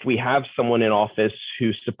if we have someone in office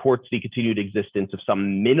who supports the continued existence of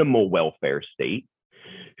some minimal welfare state,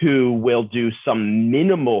 who will do some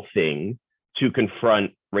minimal thing to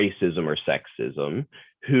confront racism or sexism,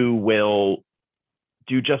 who will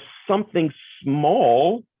do just something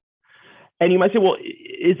small. And you might say, well,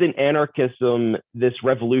 isn't anarchism, this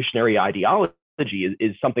revolutionary ideology,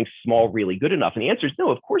 is something small really good enough? And the answer is no,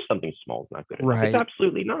 of course something small is not good enough. Right. It's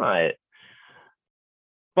absolutely not.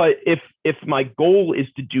 But if my goal is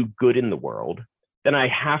to do good in the world, then I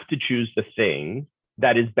have to choose the thing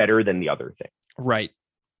that is better than the other thing. Right.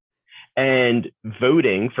 And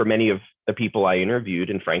voting for many of the people I interviewed,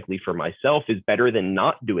 and frankly for myself, is better than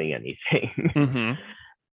not doing anything. Mm-hmm.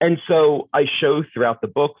 And so I show throughout the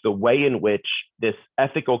book the way in which this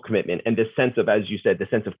ethical commitment and this sense of, as you said, the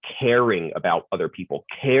sense of caring about other people,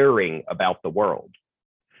 caring about the world,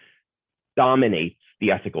 dominates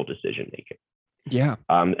the ethical decision making. Yeah.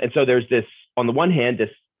 And so there's this, on the one hand, this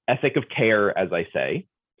ethic of care, as I say,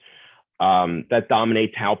 that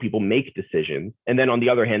dominates how people make decisions. And then on the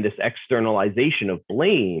other hand, this externalization of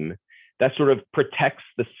blame that sort of protects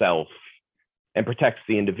the self and protects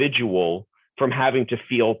the individual from having to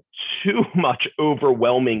feel too much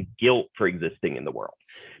overwhelming guilt for existing in the world.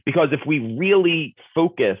 Because if we really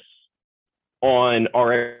focus on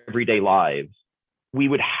our everyday lives, we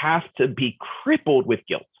would have to be crippled with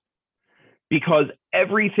guilt, because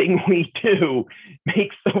everything we do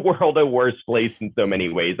makes the world a worse place in so many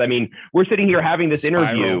ways. I mean, we're sitting here having this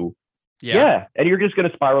interview. Yeah. And you're just going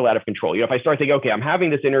to spiral out of control. You know, if I start thinking, okay, I'm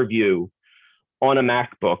having this interview on a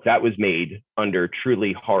MacBook that was made under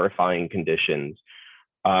truly horrifying conditions.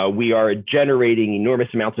 We are generating enormous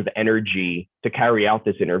amounts of energy to carry out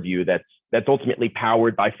this interview that's ultimately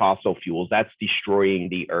powered by fossil fuels. That's destroying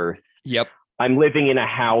the earth. Yep. I'm living in a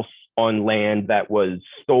house on land that was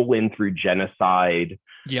stolen through genocide.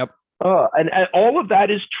 Yep. And all of that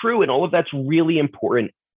is true, and all of that's really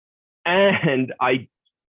important. And I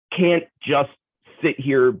can't just sit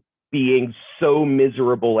here being so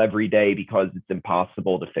miserable every day because it's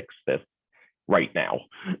impossible to fix this right now.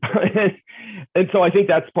 And so I think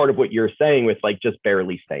that's part of what you're saying with like just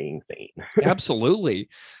barely staying sane. Absolutely.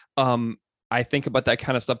 I think about that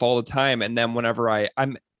kind of stuff all the time. And then whenever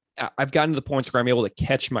I've gotten to the points where I'm able to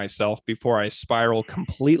catch myself before I spiral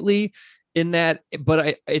completely in that,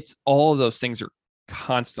 but it's all of those things are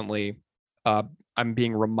constantly, I'm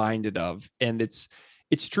being reminded of, and it's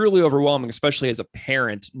truly overwhelming, especially as a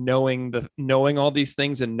parent, knowing all these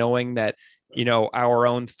things and knowing that, our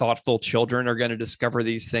own thoughtful children are going to discover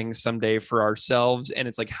these things someday for ourselves. And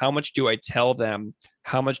it's like, how much do I tell them?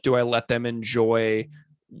 How much do I let them enjoy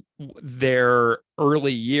their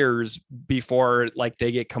early years before like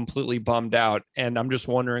they get completely bummed out? And I'm just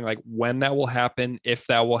wondering like when that will happen, if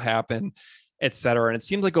that will happen, et cetera. And it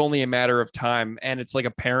seems like only a matter of time. And it's like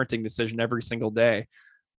a parenting decision every single day.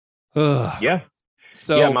 Ugh. Yeah.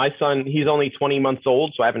 So yeah, my son, he's only 20 months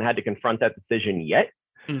old, so I haven't had to confront that decision yet,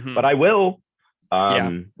 but I will.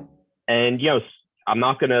 And, I'm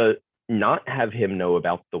not going to not have him know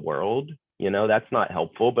about the world. That's not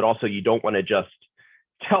helpful, but also you don't want to just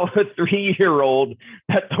tell a 3-year-old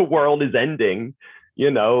that the world is ending,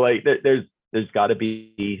 like there's got to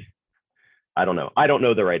be, I don't know. I don't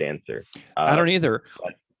know the right answer. I don't either.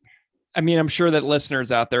 But, I mean, I'm sure that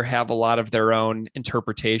listeners out there have a lot of their own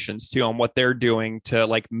interpretations too on what they're doing to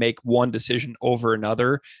like make one decision over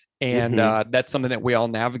another. And that's something that we all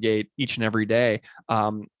navigate each and every day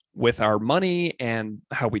with our money and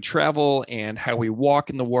how we travel and how we walk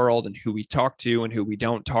in the world and who we talk to and who we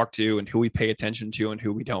don't talk to and who we pay attention to and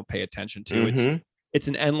who we don't pay attention to. It's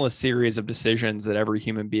an endless series of decisions that every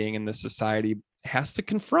human being in this society has to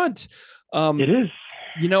confront. It is.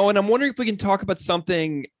 And I'm wondering if we can talk about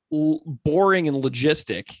something boring and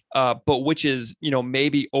logistic, but which is,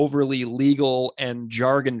 maybe overly legal and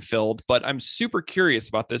jargon filled. But I'm super curious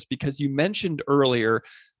about this because you mentioned earlier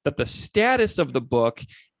that the status of the book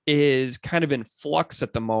is kind of in flux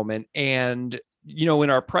at the moment. And, in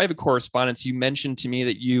our private correspondence, you mentioned to me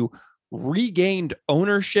that you regained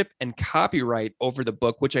ownership and copyright over the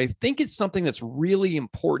book, which I think is something that's really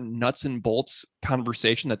important nuts and bolts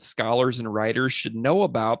conversation that scholars and writers should know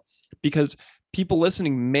about, because people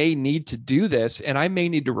listening may need to do this, and I may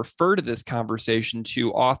need to refer to this conversation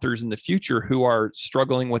to authors in the future who are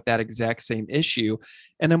struggling with that exact same issue.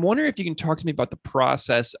 And I'm wondering if you can talk to me about the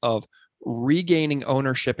process of regaining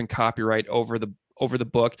ownership and copyright over the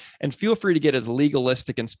book, and feel free to get as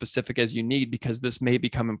legalistic and specific as you need, because this may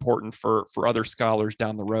become important for other scholars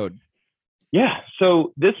down the road. Yeah.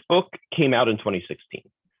 So this book came out in 2016.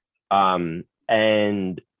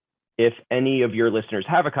 And if any of your listeners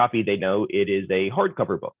have a copy, they know it is a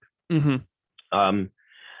hardcover book.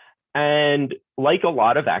 And like a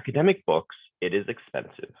lot of academic books, it is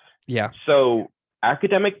expensive. Yeah. So the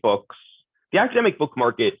academic book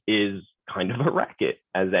market is kind of a racket,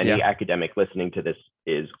 as any academic listening to this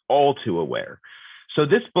is all too aware. So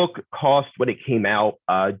this book cost, when it came out,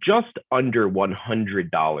 just under $100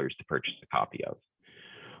 to purchase a copy of,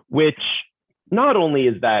 which not only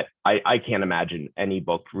is that, I can't imagine any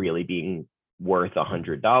book really being worth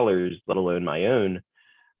 $100, let alone my own,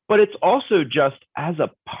 but it's also just, as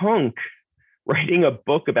a punk writing a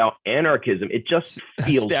book about anarchism, it just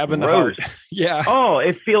feels stab in the gross. heart. Yeah. Oh,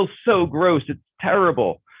 it feels so gross. It's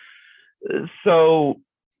terrible. So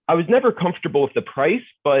I was never comfortable with the price,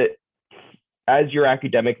 but as your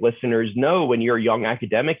academic listeners know, when you're a young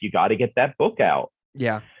academic, you got to get that book out.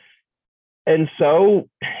 Yeah. And so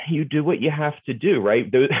you do what you have to do,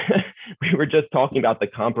 right? We were just talking about the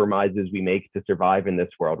compromises we make to survive in this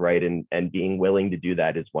world, right? And being willing to do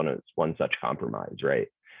that is one such compromise, right?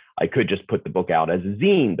 I could just put the book out as a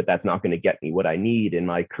zine, but that's not going to get me what I need in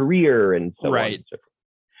my career and so on and so forth.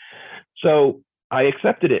 So I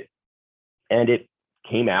accepted it, and it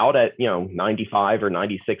came out at, $95 or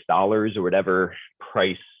 $96 or whatever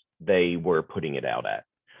price they were putting it out at.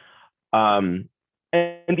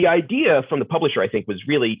 And the idea from the publisher, I think, was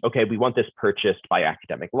really, okay, we want this purchased by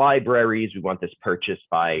academic libraries. We want this purchased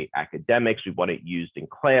by academics. We want it used in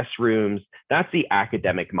classrooms. That's the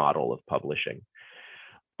academic model of publishing.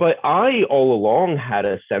 But I all along had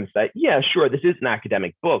a sense that, yeah, sure, this is an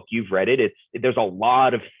academic book. You've read it. There's a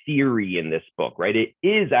lot of theory in this book, right? It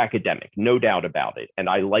is academic, no doubt about it. And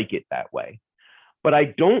I like it that way. But I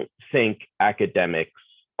don't think academics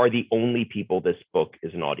are the only people this book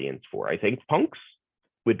is an audience for. I think punks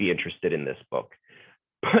would be interested in this book,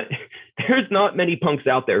 but there's not many punks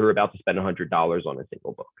out there who are about to spend $100 on a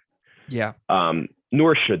single book. Yeah.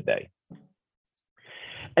 Nor should they.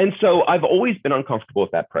 And so I've always been uncomfortable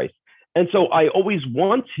with that price. And so I always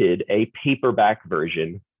wanted a paperback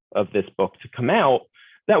version of this book to come out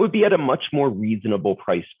that would be at a much more reasonable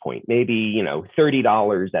price point, maybe,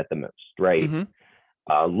 $30 at the most, right?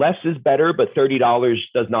 Mm-hmm. Less is better, but $30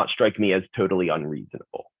 does not strike me as totally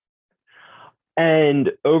unreasonable.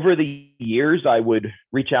 And over the years, I would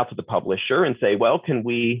reach out to the publisher and say, well, can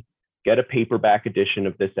we get a paperback edition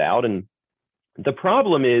of this out? And the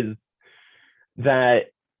problem is that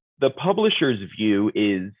the publisher's view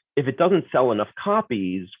is, if it doesn't sell enough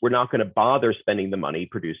copies, we're not going to bother spending the money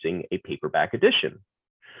producing a paperback edition.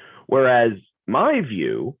 Whereas my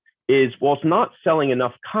view is, well, it's not selling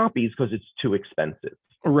enough copies because it's too expensive.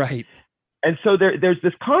 Right. And so there's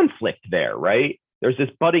this conflict there, right? There's this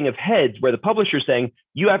butting of heads where the publisher's saying,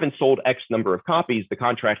 you haven't sold X number of copies. The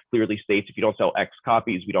contract clearly states if you don't sell X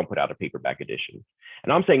copies, we don't put out a paperback edition.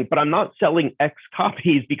 And I'm saying, but I'm not selling X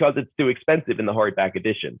copies because it's too expensive in the hardback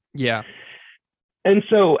edition. Yeah. And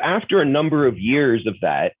so after a number of years of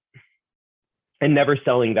that and never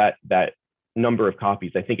selling that number of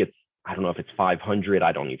copies, I don't know if it's 500,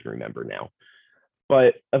 I don't even remember now.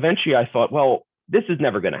 But eventually I thought, well, this is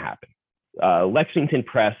never going to happen. Lexington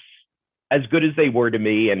Press, as good as they were to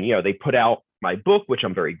me, and they put out my book, which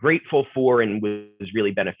I'm very grateful for and was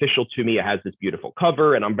really beneficial to me. It has this beautiful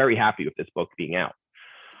cover, and I'm very happy with this book being out.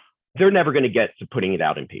 They're never going to get to putting it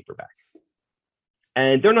out in paperback.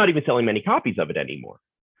 And they're not even selling many copies of it anymore.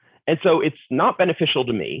 And so it's not beneficial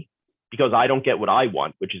to me because I don't get what I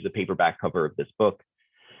want, which is the paperback cover of this book.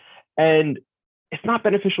 And it's not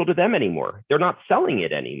beneficial to them anymore. They're not selling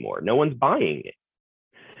it anymore. No one's buying it.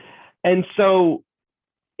 And so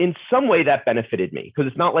in some way that benefited me, because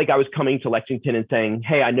it's not like I was coming to Lexington and saying,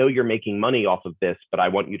 hey, I know you're making money off of this, but I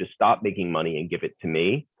want you to stop making money and give it to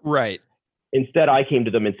me. Right. Instead, I came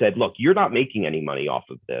to them and said, look, you're not making any money off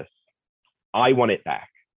of this. I want it back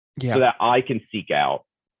so that I can seek out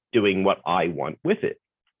doing what I want with it.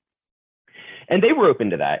 And they were open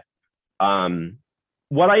to that.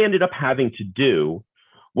 What I ended up having to do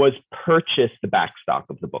was purchase the backstock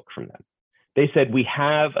of the book from them. They said, we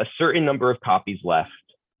have a certain number of copies left.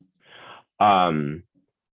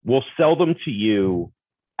 We'll sell them to you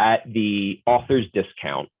at the author's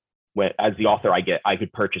discount. As the author, I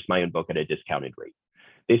could purchase my own book at a discounted rate.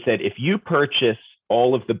 They said, if you purchase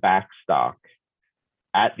all of the backstock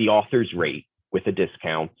at the author's rate with a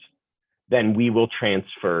discount, then we will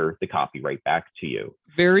transfer the copyright back to you.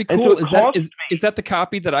 Very cool. Is that the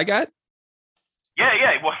copy that I got? Yeah.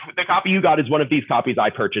 Well, the copy you got is one of these copies I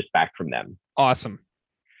purchased back from them. Awesome.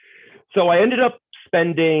 So I ended up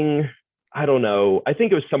spending, I don't know, I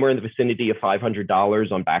think it was somewhere in the vicinity of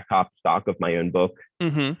 $500 on back stock of my own book.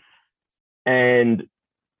 Mm-hmm. And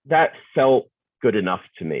that felt good enough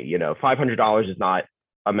to me. $500 is not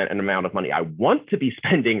an amount of money I want to be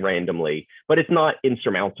spending randomly, but it's not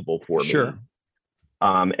insurmountable for me. Sure.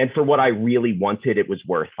 And for what I really wanted, it was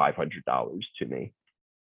worth $500 to me.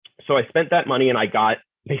 So I spent that money and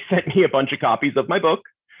they sent me a bunch of copies of my book.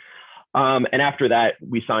 And after that,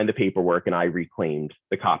 we signed the paperwork and I reclaimed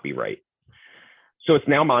the copyright. So it's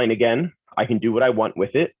now mine again. I can do what I want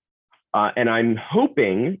with it. And I'm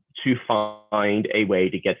hoping to find a way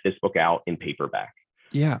to get this book out in paperback.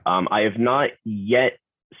 Yeah. I have not yet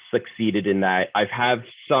succeeded in that. I've had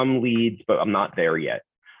some leads, but I'm not there yet.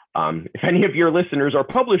 If any of your listeners are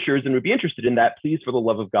publishers and would be interested in that, please, for the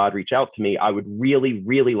love of God, reach out to me. I would really,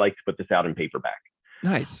 really like to put this out in paperback.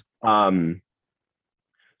 Nice.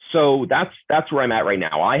 So that's where I'm at right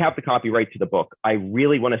now. I have the copyright to the book. I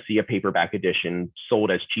really want to see a paperback edition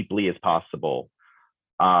sold as cheaply as possible.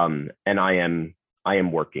 And I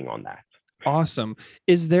am working on that. Awesome.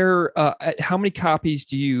 Is there, how many copies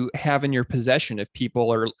do you have in your possession if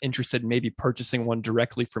people are interested in maybe purchasing one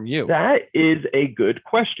directly from you? That is a good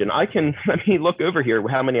question. Let me look over here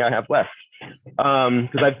how many I have left.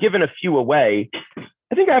 Because I've given a few away.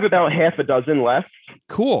 I think I have about half a dozen left.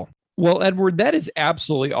 Cool. Well, Edward, that is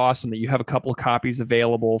absolutely awesome that you have a couple of copies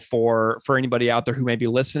available for anybody out there who may be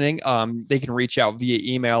listening. They can reach out via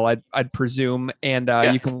email, I'd presume, and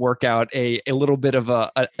you can work out a little bit of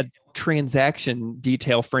a transaction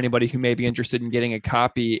detail for anybody who may be interested in getting a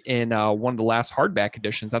copy in one of the last hardback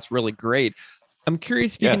editions. That's really great. I'm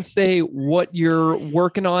curious if you can say what you're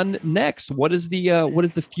working on next. What does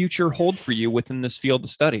the future hold for you within this field of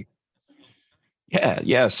study?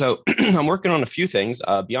 Yeah. So I'm working on a few things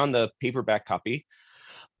beyond the paperback copy.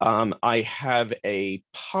 I have a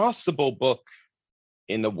possible book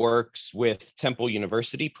in the works with Temple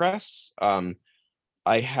University Press.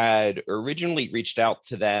 I had originally reached out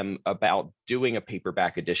to them about doing a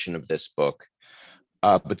paperback edition of this book,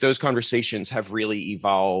 but those conversations have really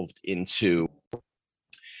evolved into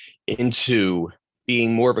into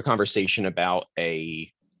being more of a conversation about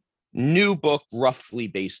a new book roughly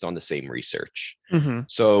based on the same research. Mm-hmm.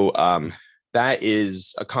 So that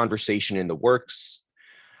is a conversation in the works.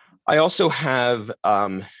 I also have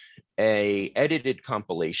a edited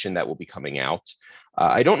compilation that will be coming out.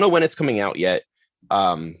 I don't know when it's coming out yet.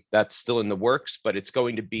 That's still in the works, but it's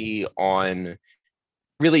going to be on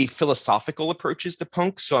really philosophical approaches to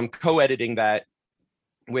punk. So I'm co-editing that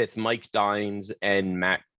with Mike Dines and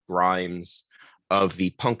Matt Grimes of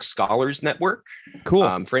the Punk Scholars Network.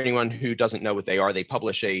 Cool. For anyone who doesn't know what they are, they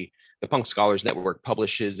publish the Punk Scholars Network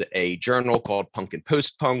publishes a journal called Punk and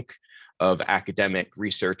Post-Punk of academic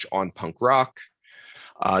research on punk rock.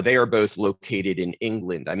 They are both located in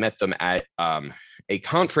England. I met them at a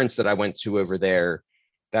conference that I went to over there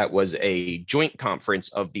that was a joint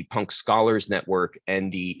conference of the Punk Scholars Network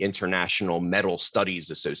and the International Metal Studies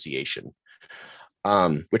Association,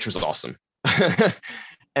 which was awesome.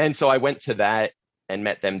 And so I went to that and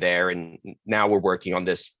met them there. And now we're working on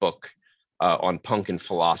this book on punk and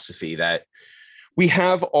philosophy that we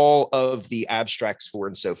have all of the abstracts for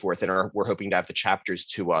and so forth. And we're hoping to have the chapters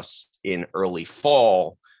to us in early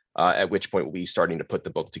fall, at which point we'll be starting to put the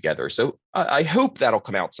book together. So I hope that'll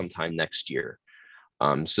come out sometime next year.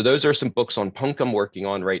 So those are some books on punk I'm working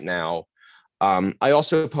on right now. I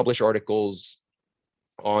also publish articles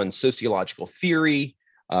on sociological theory,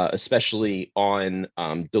 especially on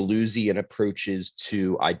Deleuzian approaches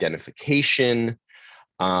to identification.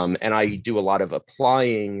 And I do a lot of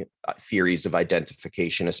applying theories of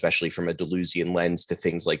identification, especially from a Deleuzian lens, to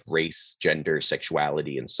things like race, gender,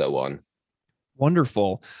 sexuality, and so on.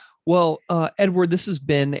 Wonderful. Well, Edward, this has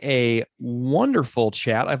been a wonderful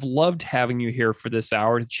chat. I've loved having you here for this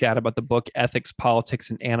hour to chat about the book Ethics,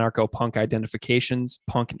 Politics, and Anarcho-Punk Identifications,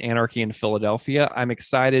 Punk and Anarchy in Philadelphia. I'm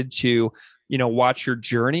excited to, watch your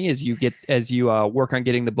journey as you work on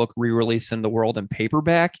getting the book re-released in the world in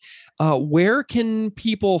paperback. Where can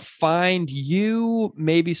people find you?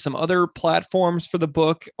 Maybe some other platforms for the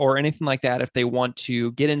book or anything like that if they want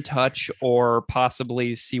to get in touch or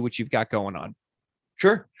possibly see what you've got going on.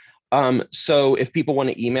 Sure. So if people want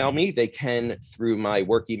to email me, they can through my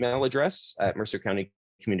work email address at Mercer County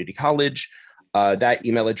Community College. That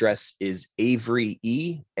email address is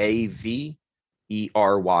Averye, Averye,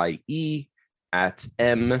 at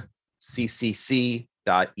mccc.edu.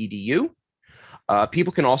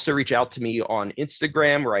 People can also reach out to me on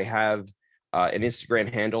Instagram, where I have an Instagram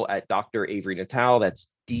handle at Dr. Averye Natal.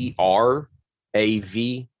 That's DrAveryenatale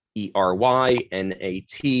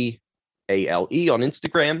on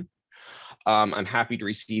Instagram. I'm happy to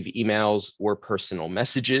receive emails or personal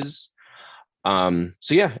messages. So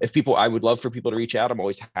yeah, I would love for people to reach out. I'm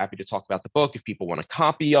always happy to talk about the book. If people want a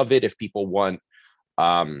copy of it, if people want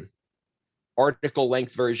article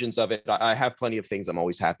length versions of it, I have plenty of things I'm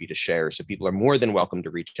always happy to share. So people are more than welcome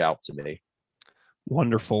to reach out to me.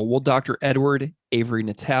 Wonderful. Well, Dr. Edward Averye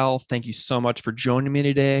Natal, thank you so much for joining me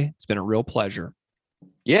today. It's been a real pleasure.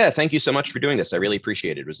 Yeah, thank you so much for doing this. I really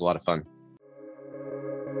appreciate it. It was a lot of fun.